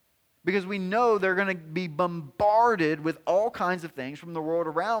 Because we know they're going to be bombarded with all kinds of things from the world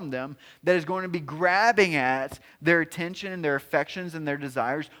around them that is going to be grabbing at their attention and their affections and their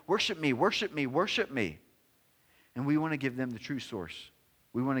desires. Worship me, worship me, worship me. And we want to give them the true source.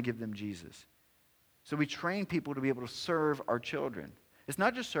 We want to give them Jesus. So we train people to be able to serve our children. It's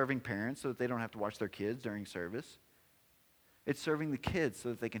not just serving parents so that they don't have to watch their kids during service. It's serving the kids so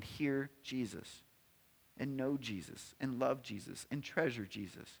that they can hear Jesus and know Jesus and love Jesus and treasure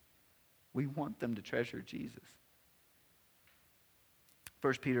Jesus. We want them to treasure Jesus.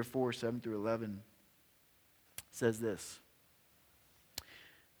 1 Peter 4, 7 through 11 says this.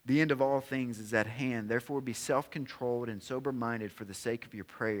 The end of all things is at hand. Therefore be self-controlled and sober-minded for the sake of your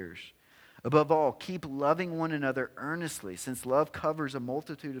prayers. Above all, keep loving one another earnestly, since love covers a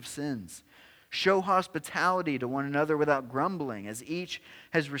multitude of sins. Show hospitality to one another without grumbling. As each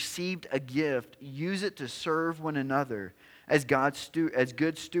has received a gift, use it to serve one another as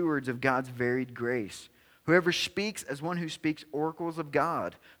good stewards of God's varied grace. Whoever speaks as one who speaks oracles of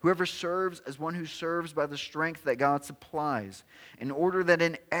God. Whoever serves as one who serves by the strength that God supplies, in order that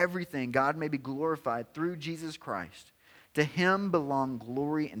in everything God may be glorified through Jesus Christ. To him belong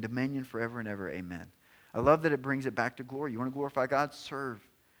glory and dominion forever and ever. Amen. I love that it brings it back to glory. You want to glorify God? Serve.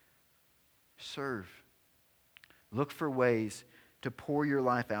 Serve. Look for ways to pour your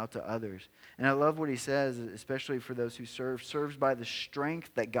life out to others. And I love what he says, especially for those who serves by the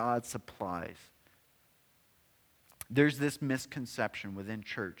strength that God supplies. There's this misconception within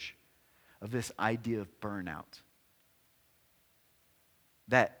church of this idea of burnout.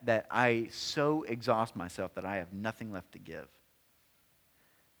 That I so exhaust myself that I have nothing left to give.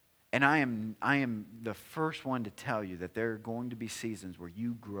 And I am the first one to tell you that there are going to be seasons where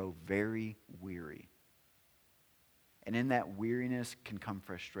you grow very weary. And in that weariness can come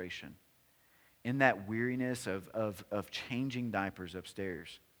frustration. In that weariness of changing diapers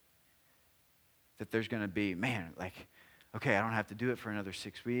upstairs, that there's going to be, man, like, okay, I don't have to do it for another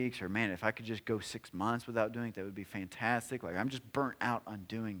 6 weeks, or man, if I could just go 6 months without doing it, that would be fantastic. Like, I'm just burnt out on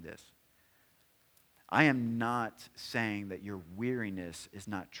doing this. I am not saying that your weariness is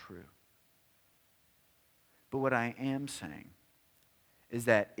not true. But what I am saying is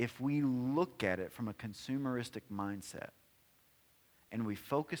that if we look at it from a consumeristic mindset and we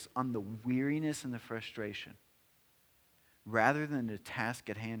focus on the weariness and the frustration rather than the task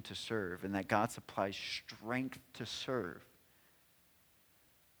at hand to serve, and that God supplies strength to serve,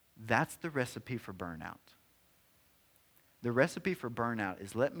 that's the recipe for burnout. The recipe for burnout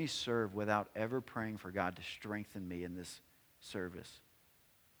is let me serve without ever praying for God to strengthen me in this service.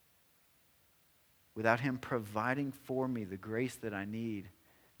 Without him providing for me the grace that I need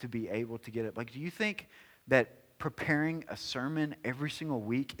to be able to get it. Like, do you think that preparing a sermon every single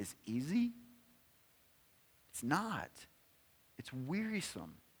week is easy? It's not. It's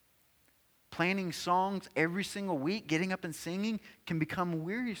wearisome. Planning songs every single week, getting up and singing, can become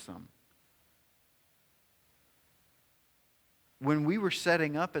wearisome. When we were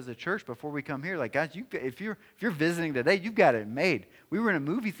setting up as a church before we come here, like, guys, if you're visiting today, you've got it made. We were in a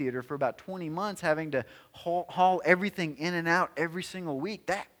movie theater for about 20 months having to haul everything in and out every single week.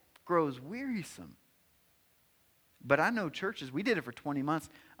 That grows wearisome. But I know churches, we did it for 20 months.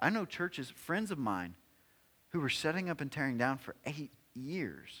 I know churches, friends of mine, who were setting up and tearing down for 8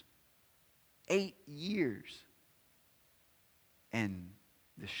 years. 8 years. And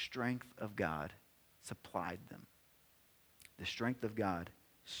the strength of God supplied them. The strength of God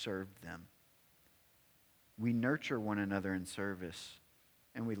served them. We nurture one another in service,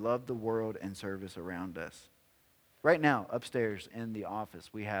 and we love the world and service around us. Right now, upstairs in the office,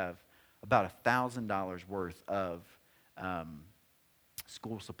 we have about $1,000 worth of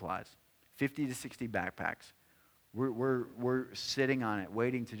school supplies, 50 to 60 backpacks. We're sitting on it,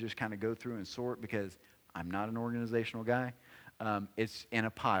 waiting to just kind of go through and sort, because I'm not an organizational guy. It's in a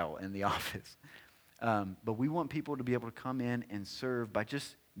pile in the office. But we want people to be able to come in and serve by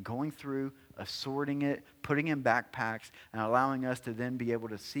just going through, assorting it, putting in backpacks, and allowing us to then be able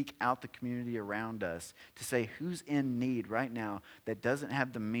to seek out the community around us to say who's in need right now that doesn't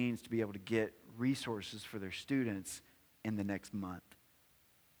have the means to be able to get resources for their students in the next month.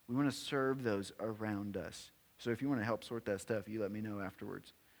 We want to serve those around us. So if you want to help sort that stuff, you let me know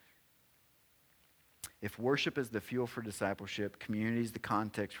afterwards. If worship is the fuel for discipleship, community is the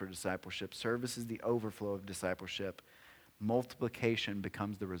context for discipleship, service is the overflow of discipleship, multiplication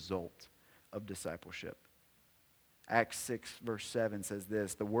becomes the result of discipleship. Acts 6 verse 7 says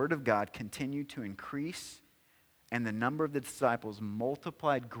this, the word of God continued to increase, and the number of the disciples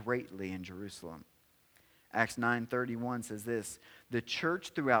multiplied greatly in Jerusalem. Acts 9:31 says this, the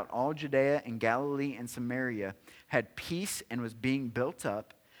church throughout all Judea and Galilee and Samaria had peace and was being built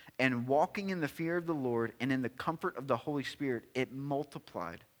up, and walking in the fear of the Lord and in the comfort of the Holy Spirit, it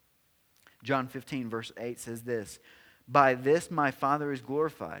multiplied. John 15 verse 8 says this, by this my Father is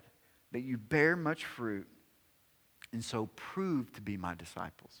glorified, that you bear much fruit, and so prove to be my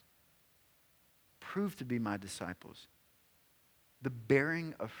disciples. Prove to be my disciples. The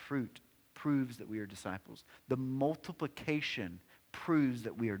bearing of fruit proves that we are disciples. The multiplication proves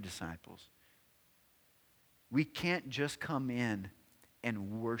that we are disciples. We can't just come in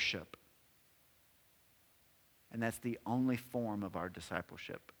and worship. And that's the only form of our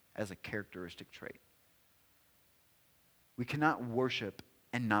discipleship as a characteristic trait. We cannot worship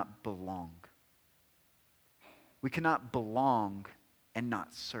and not belong. We cannot belong and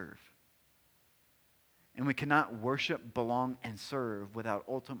not serve. And we cannot worship, belong, and serve without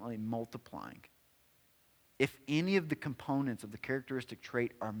ultimately multiplying. If any of the components of the characteristic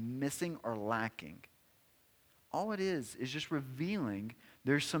trait are missing or lacking, All it is just revealing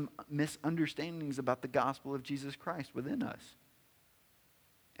there's some misunderstandings about the gospel of Jesus Christ within us.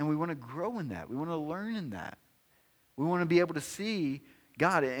 And we want to grow in that. We want to learn in that. We want to be able to see,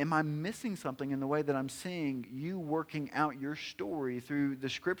 God, am I missing something in the way that I'm seeing you working out your story through the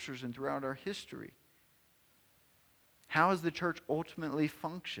scriptures and throughout our history? How has the church ultimately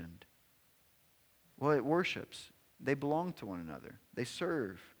functioned? Well, it worships. They belong to one another. They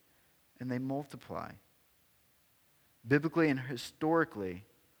serve. And they multiply. Biblically and historically,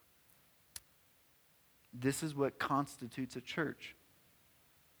 this is what constitutes a church.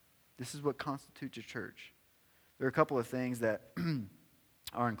 This is what constitutes a church. There are a couple of things that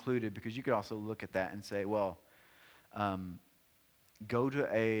are included, because you could also look at that and say, well, go to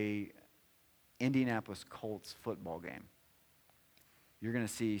a Indianapolis Colts football game. You're going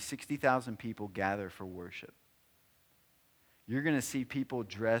to see 60,000 people gather for worship. You're going to see people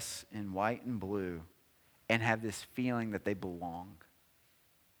dress in white and blue and have this feeling that they belong.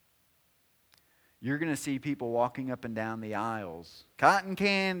 You're going to see people walking up and down the aisles, cotton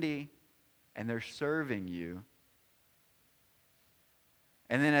candy, and they're serving you.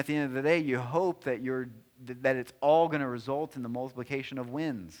 And then at the end of the day, you hope that it's all going to result in the multiplication of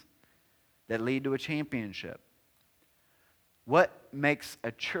wins that lead to a championship. What makes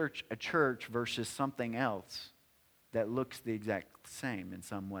a church versus something else that looks the exact same in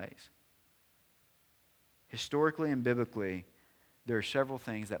some ways? Historically and biblically, there are several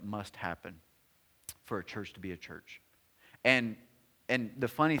things that must happen for a church to be a church. And the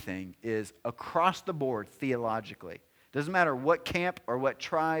funny thing is, across the board, theologically, doesn't matter what camp or what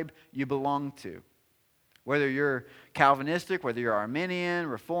tribe you belong to, whether you're Calvinistic, whether you're Arminian,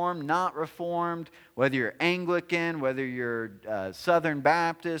 Reformed, not Reformed, whether you're Anglican, whether you're Southern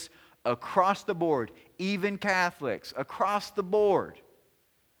Baptist, across the board, even Catholics, across the board,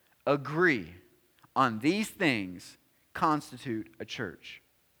 agree on these things constitute a church.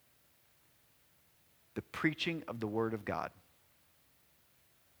 The preaching of the Word of God.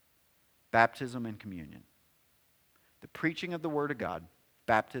 Baptism and communion. The preaching of the Word of God,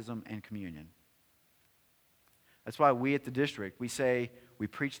 baptism and communion. That's why we at the district, we say we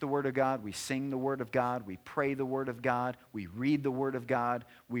preach the Word of God, we sing the Word of God, we pray the Word of God, we read the Word of God.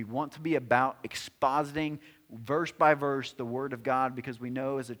 We want to be about expositing verse by verse the Word of God, because we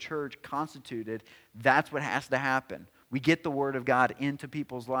know as a church constituted, that's what has to happen. We get the Word of God into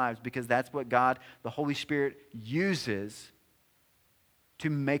people's lives because that's what God, the Holy Spirit, uses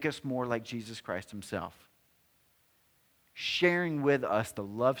to make us more like Jesus Christ Himself. Sharing with us the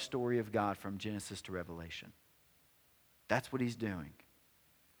love story of God from Genesis to Revelation. That's what He's doing.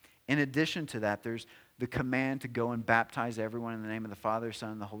 In addition to that, there's the command to go and baptize everyone in the name of the Father,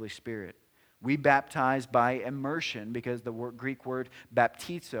 Son, and the Holy Spirit. We baptize by immersion because the Greek word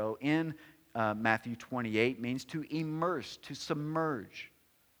baptizo in Matthew 28 means to immerse, to submerge.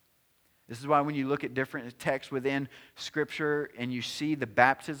 This is why when you look at different texts within Scripture and you see the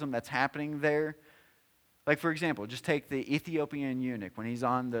baptism that's happening there, like for example, just take the Ethiopian eunuch when he's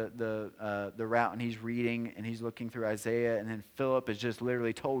on the route and he's reading and he's looking through Isaiah, and then Philip is just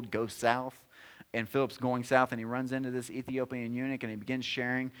literally told, go south. And Philip's going south and he runs into this Ethiopian eunuch and he begins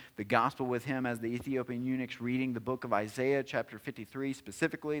sharing the gospel with him as the Ethiopian eunuch's reading the book of Isaiah, chapter 53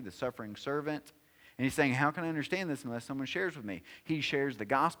 specifically, the suffering servant. And he's saying, how can I understand this unless someone shares with me? He shares the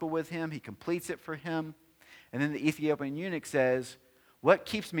gospel with him. He completes it for him. And then the Ethiopian eunuch says, what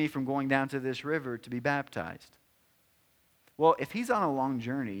keeps me from going down to this river to be baptized? Well, if he's on a long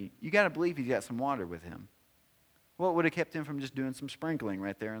journey, you got to believe he's got some water with him. What would have kept him from just doing some sprinkling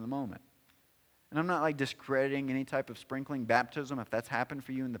right there in the moment? And I'm not like discrediting any type of sprinkling baptism if that's happened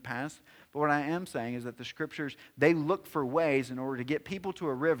for you in the past. But what I am saying is that the Scriptures, they look for ways in order to get people to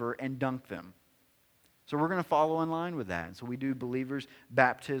a river and dunk them. So we're going to follow in line with that. And so we do believers'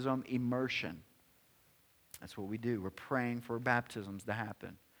 baptism immersion. That's what we do. We're praying for baptisms to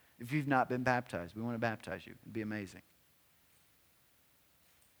happen. If you've not been baptized, we want to baptize you. It'd be amazing.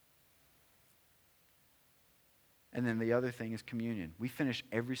 And then the other thing is communion. We finish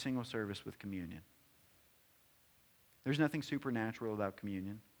every single service with communion. There's nothing supernatural about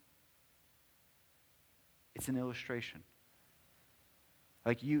communion. It's an illustration.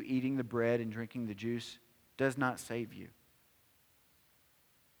 Like you eating the bread and drinking the juice does not save you.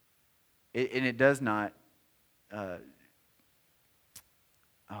 And it does not,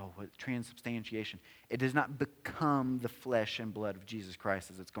 transubstantiation. It does not become the flesh and blood of Jesus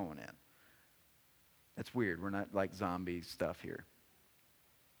Christ as it's going in. That's weird. We're not like zombie stuff here.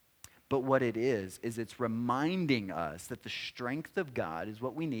 But what it is it's reminding us that the strength of God is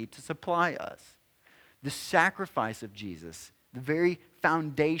what we need to supply us. The sacrifice of Jesus, the very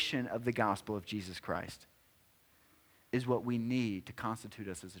foundation of the gospel of Jesus Christ. is what we need to constitute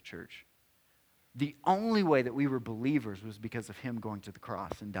us as a church. The only way that we were believers was because of him going to the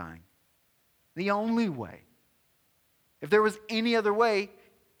cross and dying. The only way. If there was any other way,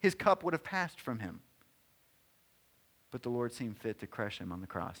 his cup would have passed from him. But the Lord seemed fit to crush him on the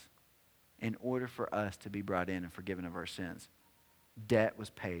cross in order for us to be brought in and forgiven of our sins. Debt was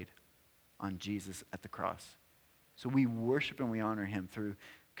paid on Jesus at the cross. So we worship and we honor him through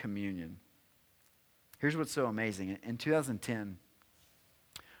communion. Here's what's so amazing. In 2010,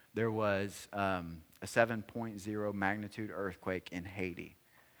 there was a 7.0 magnitude earthquake in Haiti.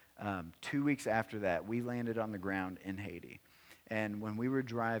 2 weeks after that, we landed on the ground in Haiti. And when we were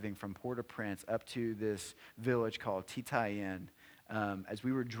driving from Port-au-Prince up to this village called Titayen, as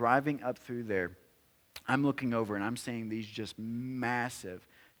we were driving up through there, I'm looking over and I'm seeing these just massive,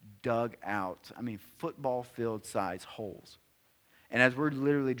 dug out, football field size holes. And as we're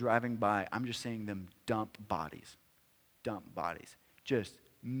literally driving by, I'm just seeing them dump bodies, just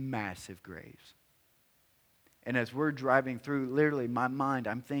massive graves. And as we're driving through, literally my mind,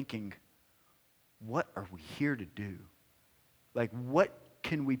 I'm thinking, what are we here to do? Like, what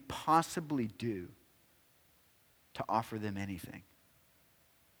can we possibly do to offer them anything?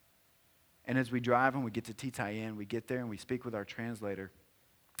 And as we drive and we get to Titayen, we get there and we speak with our translator,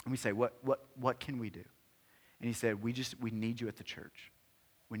 and we say, what can we do? And he said, we need you at the church.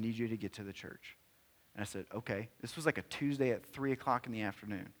 We need you to get to the church. And I said, okay. This was like a Tuesday at 3 o'clock in the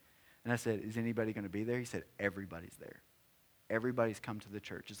afternoon. And I said, is anybody going to be there? He said, everybody's there. Everybody's come to the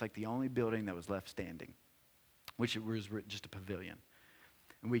church. It's like the only building that was left standing, which was just a pavilion.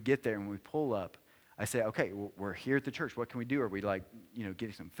 And we get there and we pull up. I say, okay, we're here at the church. What can we do? Are we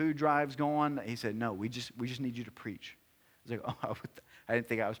getting some food drives going? He said, no, we just need you to preach. I was like, I didn't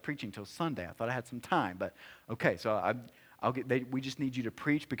think I was preaching until Sunday. I thought I had some time, but okay. So we just need you to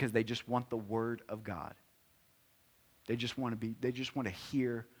preach because they just want the word of God. They just want to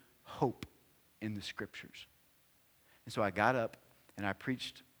hear hope in the scriptures. And so I got up and I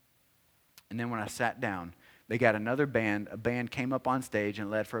preached. And then when I sat down, they got another band. A band came up on stage and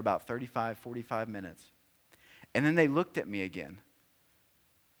led for about 35, 45 minutes. And then they looked at me again.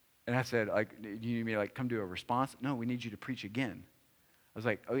 And I said, do you need me to come do a response? No, we need you to preach again. I was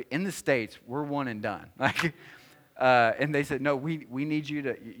like, oh, in the States, we're one and done. And they said, no, we need you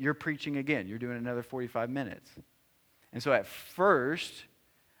to, you're preaching again. You're doing another 45 minutes. And so at first,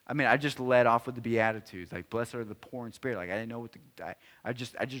 I just led off with the Beatitudes, like, blessed are the poor in spirit. Like, I didn't know what I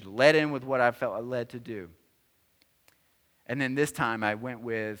just led in with what I felt led to do. And then this time I went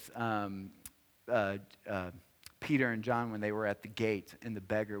with Peter and John when they were at the gate, and the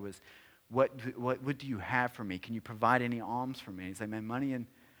beggar was, what do you have for me? Can you provide any alms for me? And he's like, man,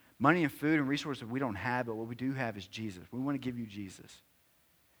 money and food and resources we don't have, but what we do have is Jesus. We want to give you Jesus.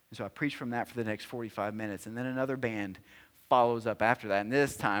 And so I preached from that for the next 45 minutes, and then another band follows up after that, and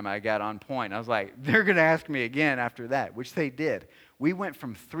this time I got on point. I was like, they're going to ask me again after that, which they did. We went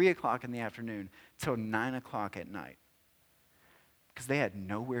from 3 o'clock in the afternoon till 9 o'clock at night because they had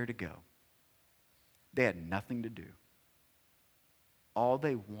nowhere to go. They had nothing to do. All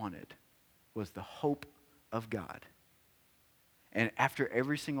they wanted was the hope of God. And after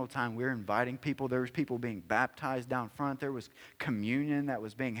every single time we were inviting people, there was people being baptized down front. There was communion that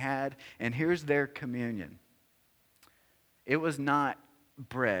was being had. And here's their communion. It was not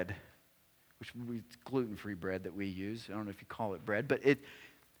bread, which is gluten-free bread that we use. I don't know if you call it bread, but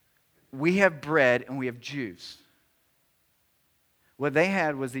we have bread and we have juice. What they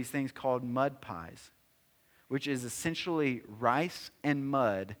had was these things called mud pies, which is essentially rice and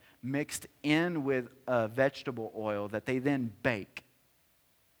mud mixed in with vegetable oil that they then bake.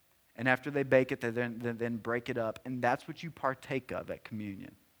 And after they bake it, they then break it up, and that's what you partake of at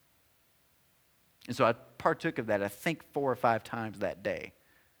communion. And so I partook of that, I think 4 or 5 times that day.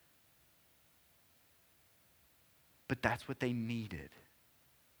 But that's what they needed.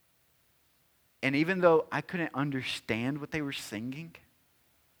 And even though I couldn't understand what they were singing,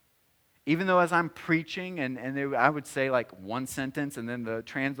 even though as I'm preaching, I would say one sentence, and then the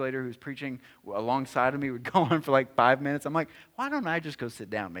translator who's preaching alongside of me would go on for 5 minutes. I'm like, why don't I just go sit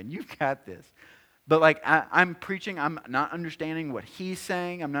down, man? You've got this. But I'm preaching, I'm not understanding what he's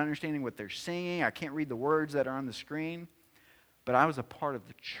saying. I'm not understanding what they're singing. I can't read the words that are on the screen. But I was a part of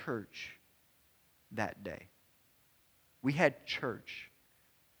the church that day. We had church.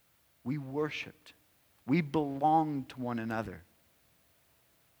 We worshiped. We belonged to one another.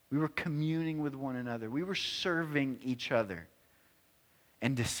 We were communing with one another. We were serving each other.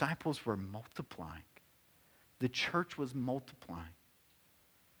 And disciples were multiplying. The church was multiplying.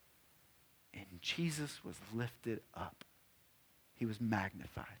 And Jesus was lifted up. He was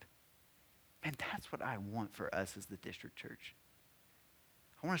magnified. Man, that's what I want for us as the district church.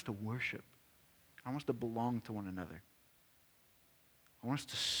 I want us to worship. I want us to belong to one another. I want us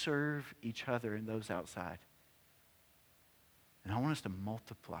to serve each other and those outside. And I want us to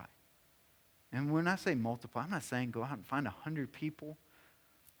multiply. And when I say multiply, I'm not saying go out and find 100 people.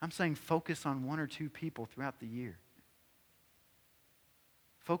 I'm saying focus on 1 or 2 people throughout the year.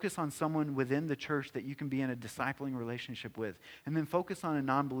 Focus on someone within the church that you can be in a discipling relationship with. And then focus on a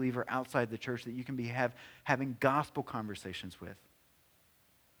non-believer outside the church that you can be having gospel conversations with.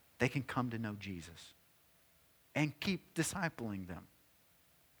 They can come to know Jesus. And keep discipling them.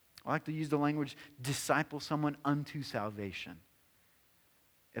 I like to use the language, disciple someone unto salvation.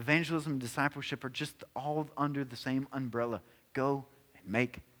 Evangelism and discipleship are just all under the same umbrella. Go and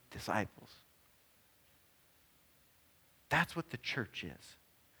make disciples. That's what the church is.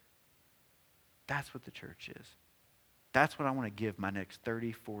 That's what the church is. That's what I want to give my next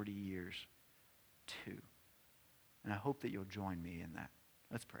 30, 40 years to. And I hope that you'll join me in that.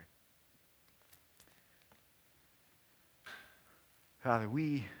 Let's pray. Father,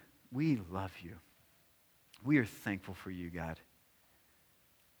 we love you. We are thankful for you, God.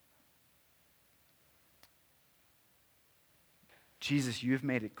 Jesus, you have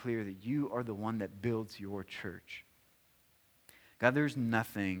made it clear that you are the one that builds your church. God, there's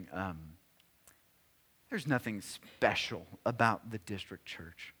nothing special about the district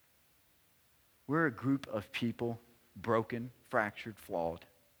church. We're a group of people, broken, fractured, flawed.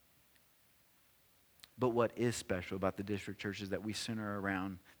 But what is special about the district church is that we center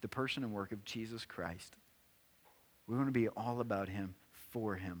around the person and work of Jesus Christ. We're going to be all about him,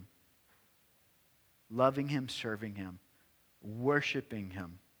 for him. Loving him, serving him, worshiping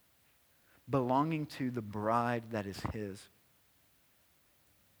him, belonging to the bride that is his,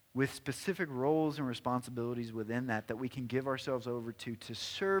 with specific roles and responsibilities within that we can give ourselves over to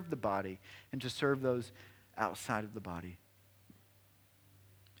serve the body and to serve those outside of the body.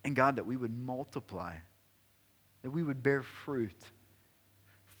 And God, that we would multiply, that we would bear fruit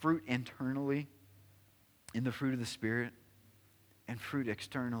internally in the fruit of the Spirit, and fruit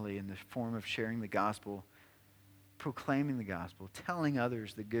externally in the form of sharing the gospel, proclaiming the gospel, telling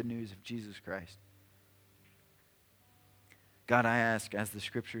others the good news of Jesus Christ. God, I ask, as the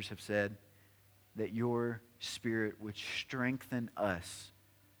scriptures have said, that your Spirit would strengthen us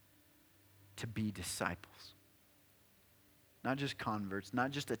to be disciples. Not just converts,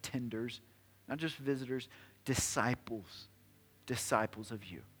 not just attenders, not just visitors, disciples of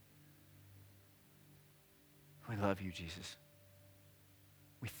you. We love you, Jesus.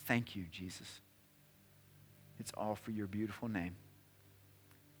 We thank you, Jesus. It's all for your beautiful name.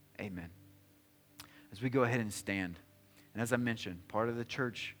 Amen. As we go ahead and stand, and as I mentioned, part of the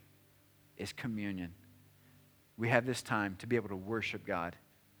church is communion. We have this time to be able to worship God,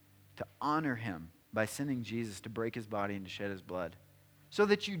 to honor him by sending Jesus to break his body and to shed his blood, so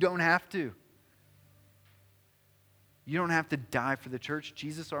that you don't have to. You don't have to die for the church.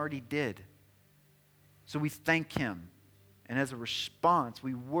 Jesus already did. So we thank him. And as a response,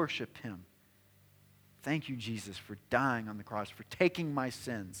 we worship him. Thank you, Jesus, for dying on the cross, for taking my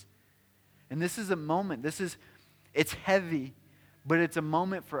sins. And this is a moment, it's heavy, but it's a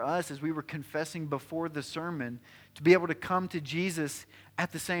moment for us, as we were confessing before the sermon, to be able to come to Jesus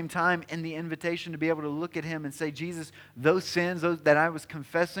at the same time, and the invitation to be able to look at him and say, Jesus, those sins that I was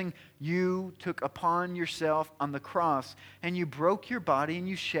confessing, you took upon yourself on the cross, and you broke your body and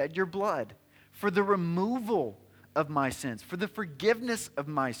you shed your blood for the removal of my sins, for the forgiveness of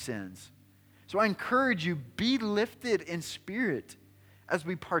my sins. So I encourage you, be lifted in spirit as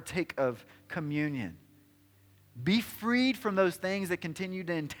we partake of communion. Be freed from those things that continue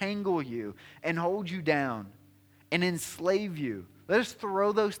to entangle you and hold you down and enslave you. Let us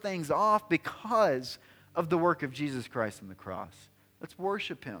throw those things off because of the work of Jesus Christ on the cross. Let's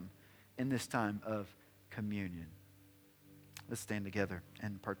worship him in this time of communion. Let's stand together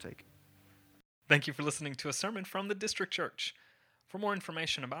and partake. Thank you for listening to a sermon from the District Church. For more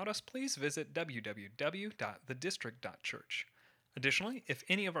information about us, please visit www.thedistrict.church. Additionally, if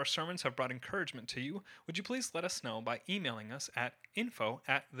any of our sermons have brought encouragement to you, would you please let us know by emailing us at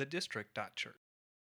info@thedistrict.church.